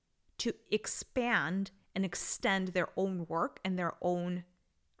to expand and extend their own work and their own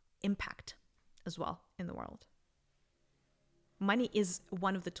impact as well in the world. Money is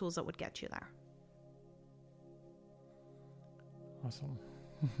one of the tools that would get you there. Awesome.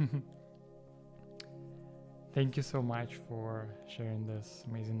 Thank you so much for sharing this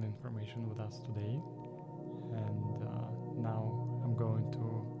amazing information with us today. And now I'm going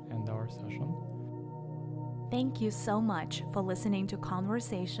to end our session. Thank you so much for listening to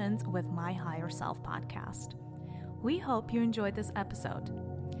Conversations with My Higher Self podcast. We hope you enjoyed this episode.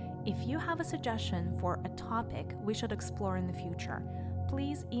 If you have a suggestion for a topic we should explore in the future,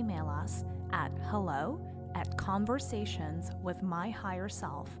 please email us at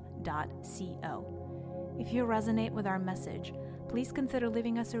hello@conversationswithmyhigherself.co. If you resonate with our message, please consider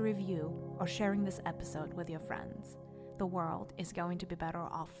leaving us a review or sharing this episode with your friends. The world is going to be better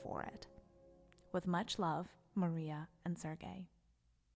off for it. With much love, Maria and Sergey.